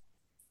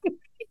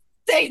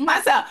 Take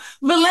myself.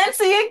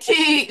 Valencia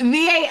Key,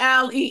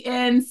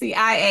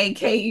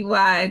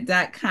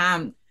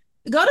 VALENCIAKEY.com.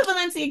 Go to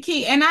Valencia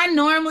Key. And I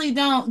normally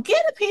don't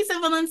get a piece of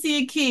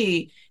Valencia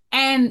Key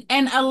and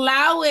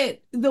allow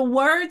it, the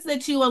words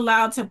that you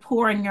allow to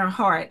pour in your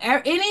heart.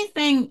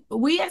 Anything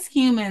we as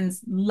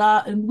humans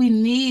love, we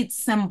need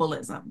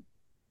symbolism.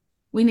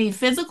 We need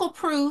physical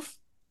proof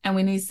and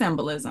we need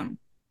symbolism.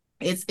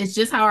 It's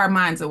just how our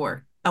minds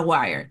are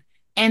wired.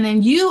 And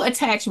then you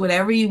attach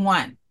whatever you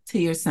want to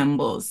your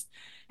symbols.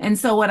 And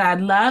so what I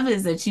love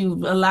is that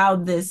you've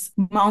allowed this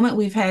moment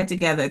we've had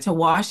together to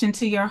wash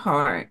into your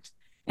heart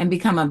and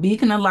become a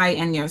beacon of light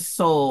in your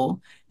soul.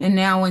 And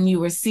now when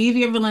you receive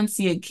your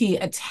Valencia key,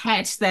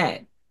 attach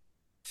that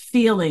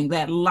feeling,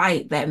 that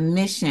light, that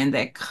mission,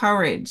 that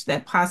courage,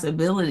 that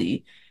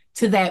possibility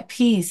to that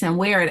peace and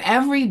wear it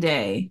every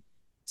day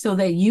so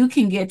that you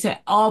can get to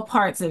all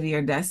parts of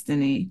your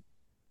destiny.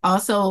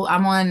 Also,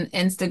 I'm on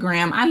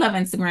Instagram. I love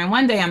Instagram.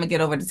 One day I'm gonna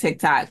get over to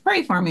TikTok.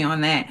 Pray for me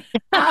on that.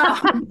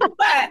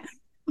 But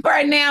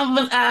for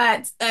now,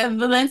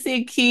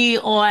 Valencia Key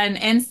on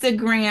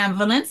Instagram.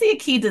 Valencia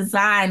Key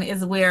Design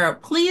is where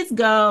please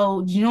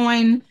go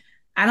join.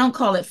 I don't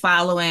call it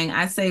following.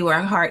 I say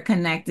we're heart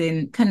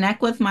connected.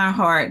 Connect with my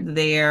heart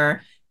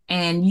there,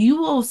 and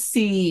you will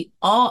see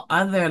all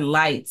other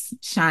lights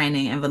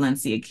shining in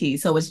Valencia Key.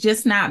 So it's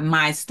just not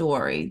my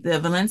story. The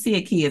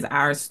Valencia Key is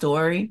our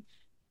story.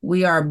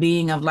 We are a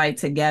being of light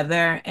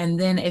together. And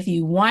then if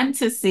you want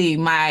to see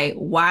my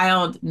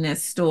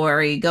wildness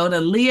story, go to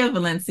Leah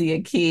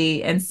Valencia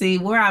Key and see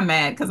where I'm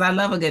at, because I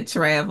love a good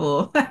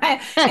travel.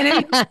 And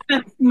if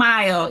you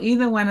smile,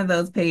 either one of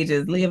those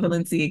pages, Leah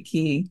Valencia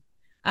Key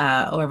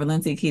or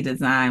Valencia Key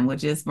Design, will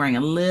just bring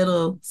a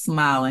little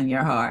smile in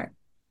your heart.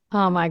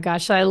 Oh my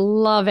gosh, I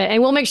love it.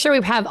 And we'll make sure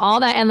we have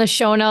all that in the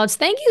show notes.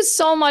 Thank you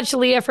so much,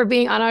 Leah, for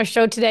being on our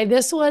show today.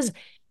 This was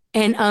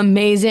an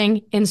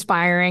amazing,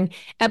 inspiring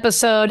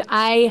episode.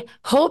 I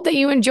hope that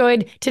you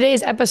enjoyed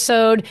today's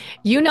episode.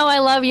 You know I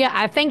love you.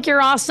 I think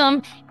you're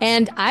awesome.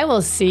 And I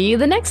will see you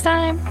the next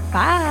time.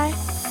 Bye.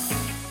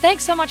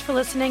 Thanks so much for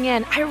listening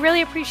in. I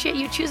really appreciate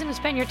you choosing to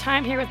spend your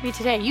time here with me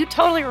today. You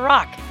totally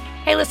rock.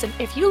 Hey, listen,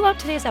 if you loved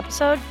today's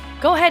episode,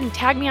 go ahead and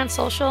tag me on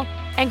social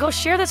and go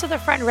share this with a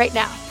friend right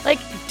now. Like,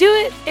 do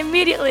it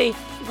immediately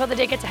before the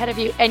day gets ahead of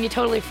you and you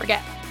totally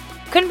forget.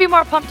 Couldn't be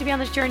more pumped to be on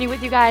this journey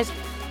with you guys.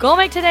 Go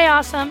make today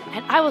awesome,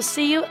 and I will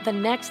see you the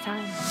next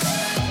time.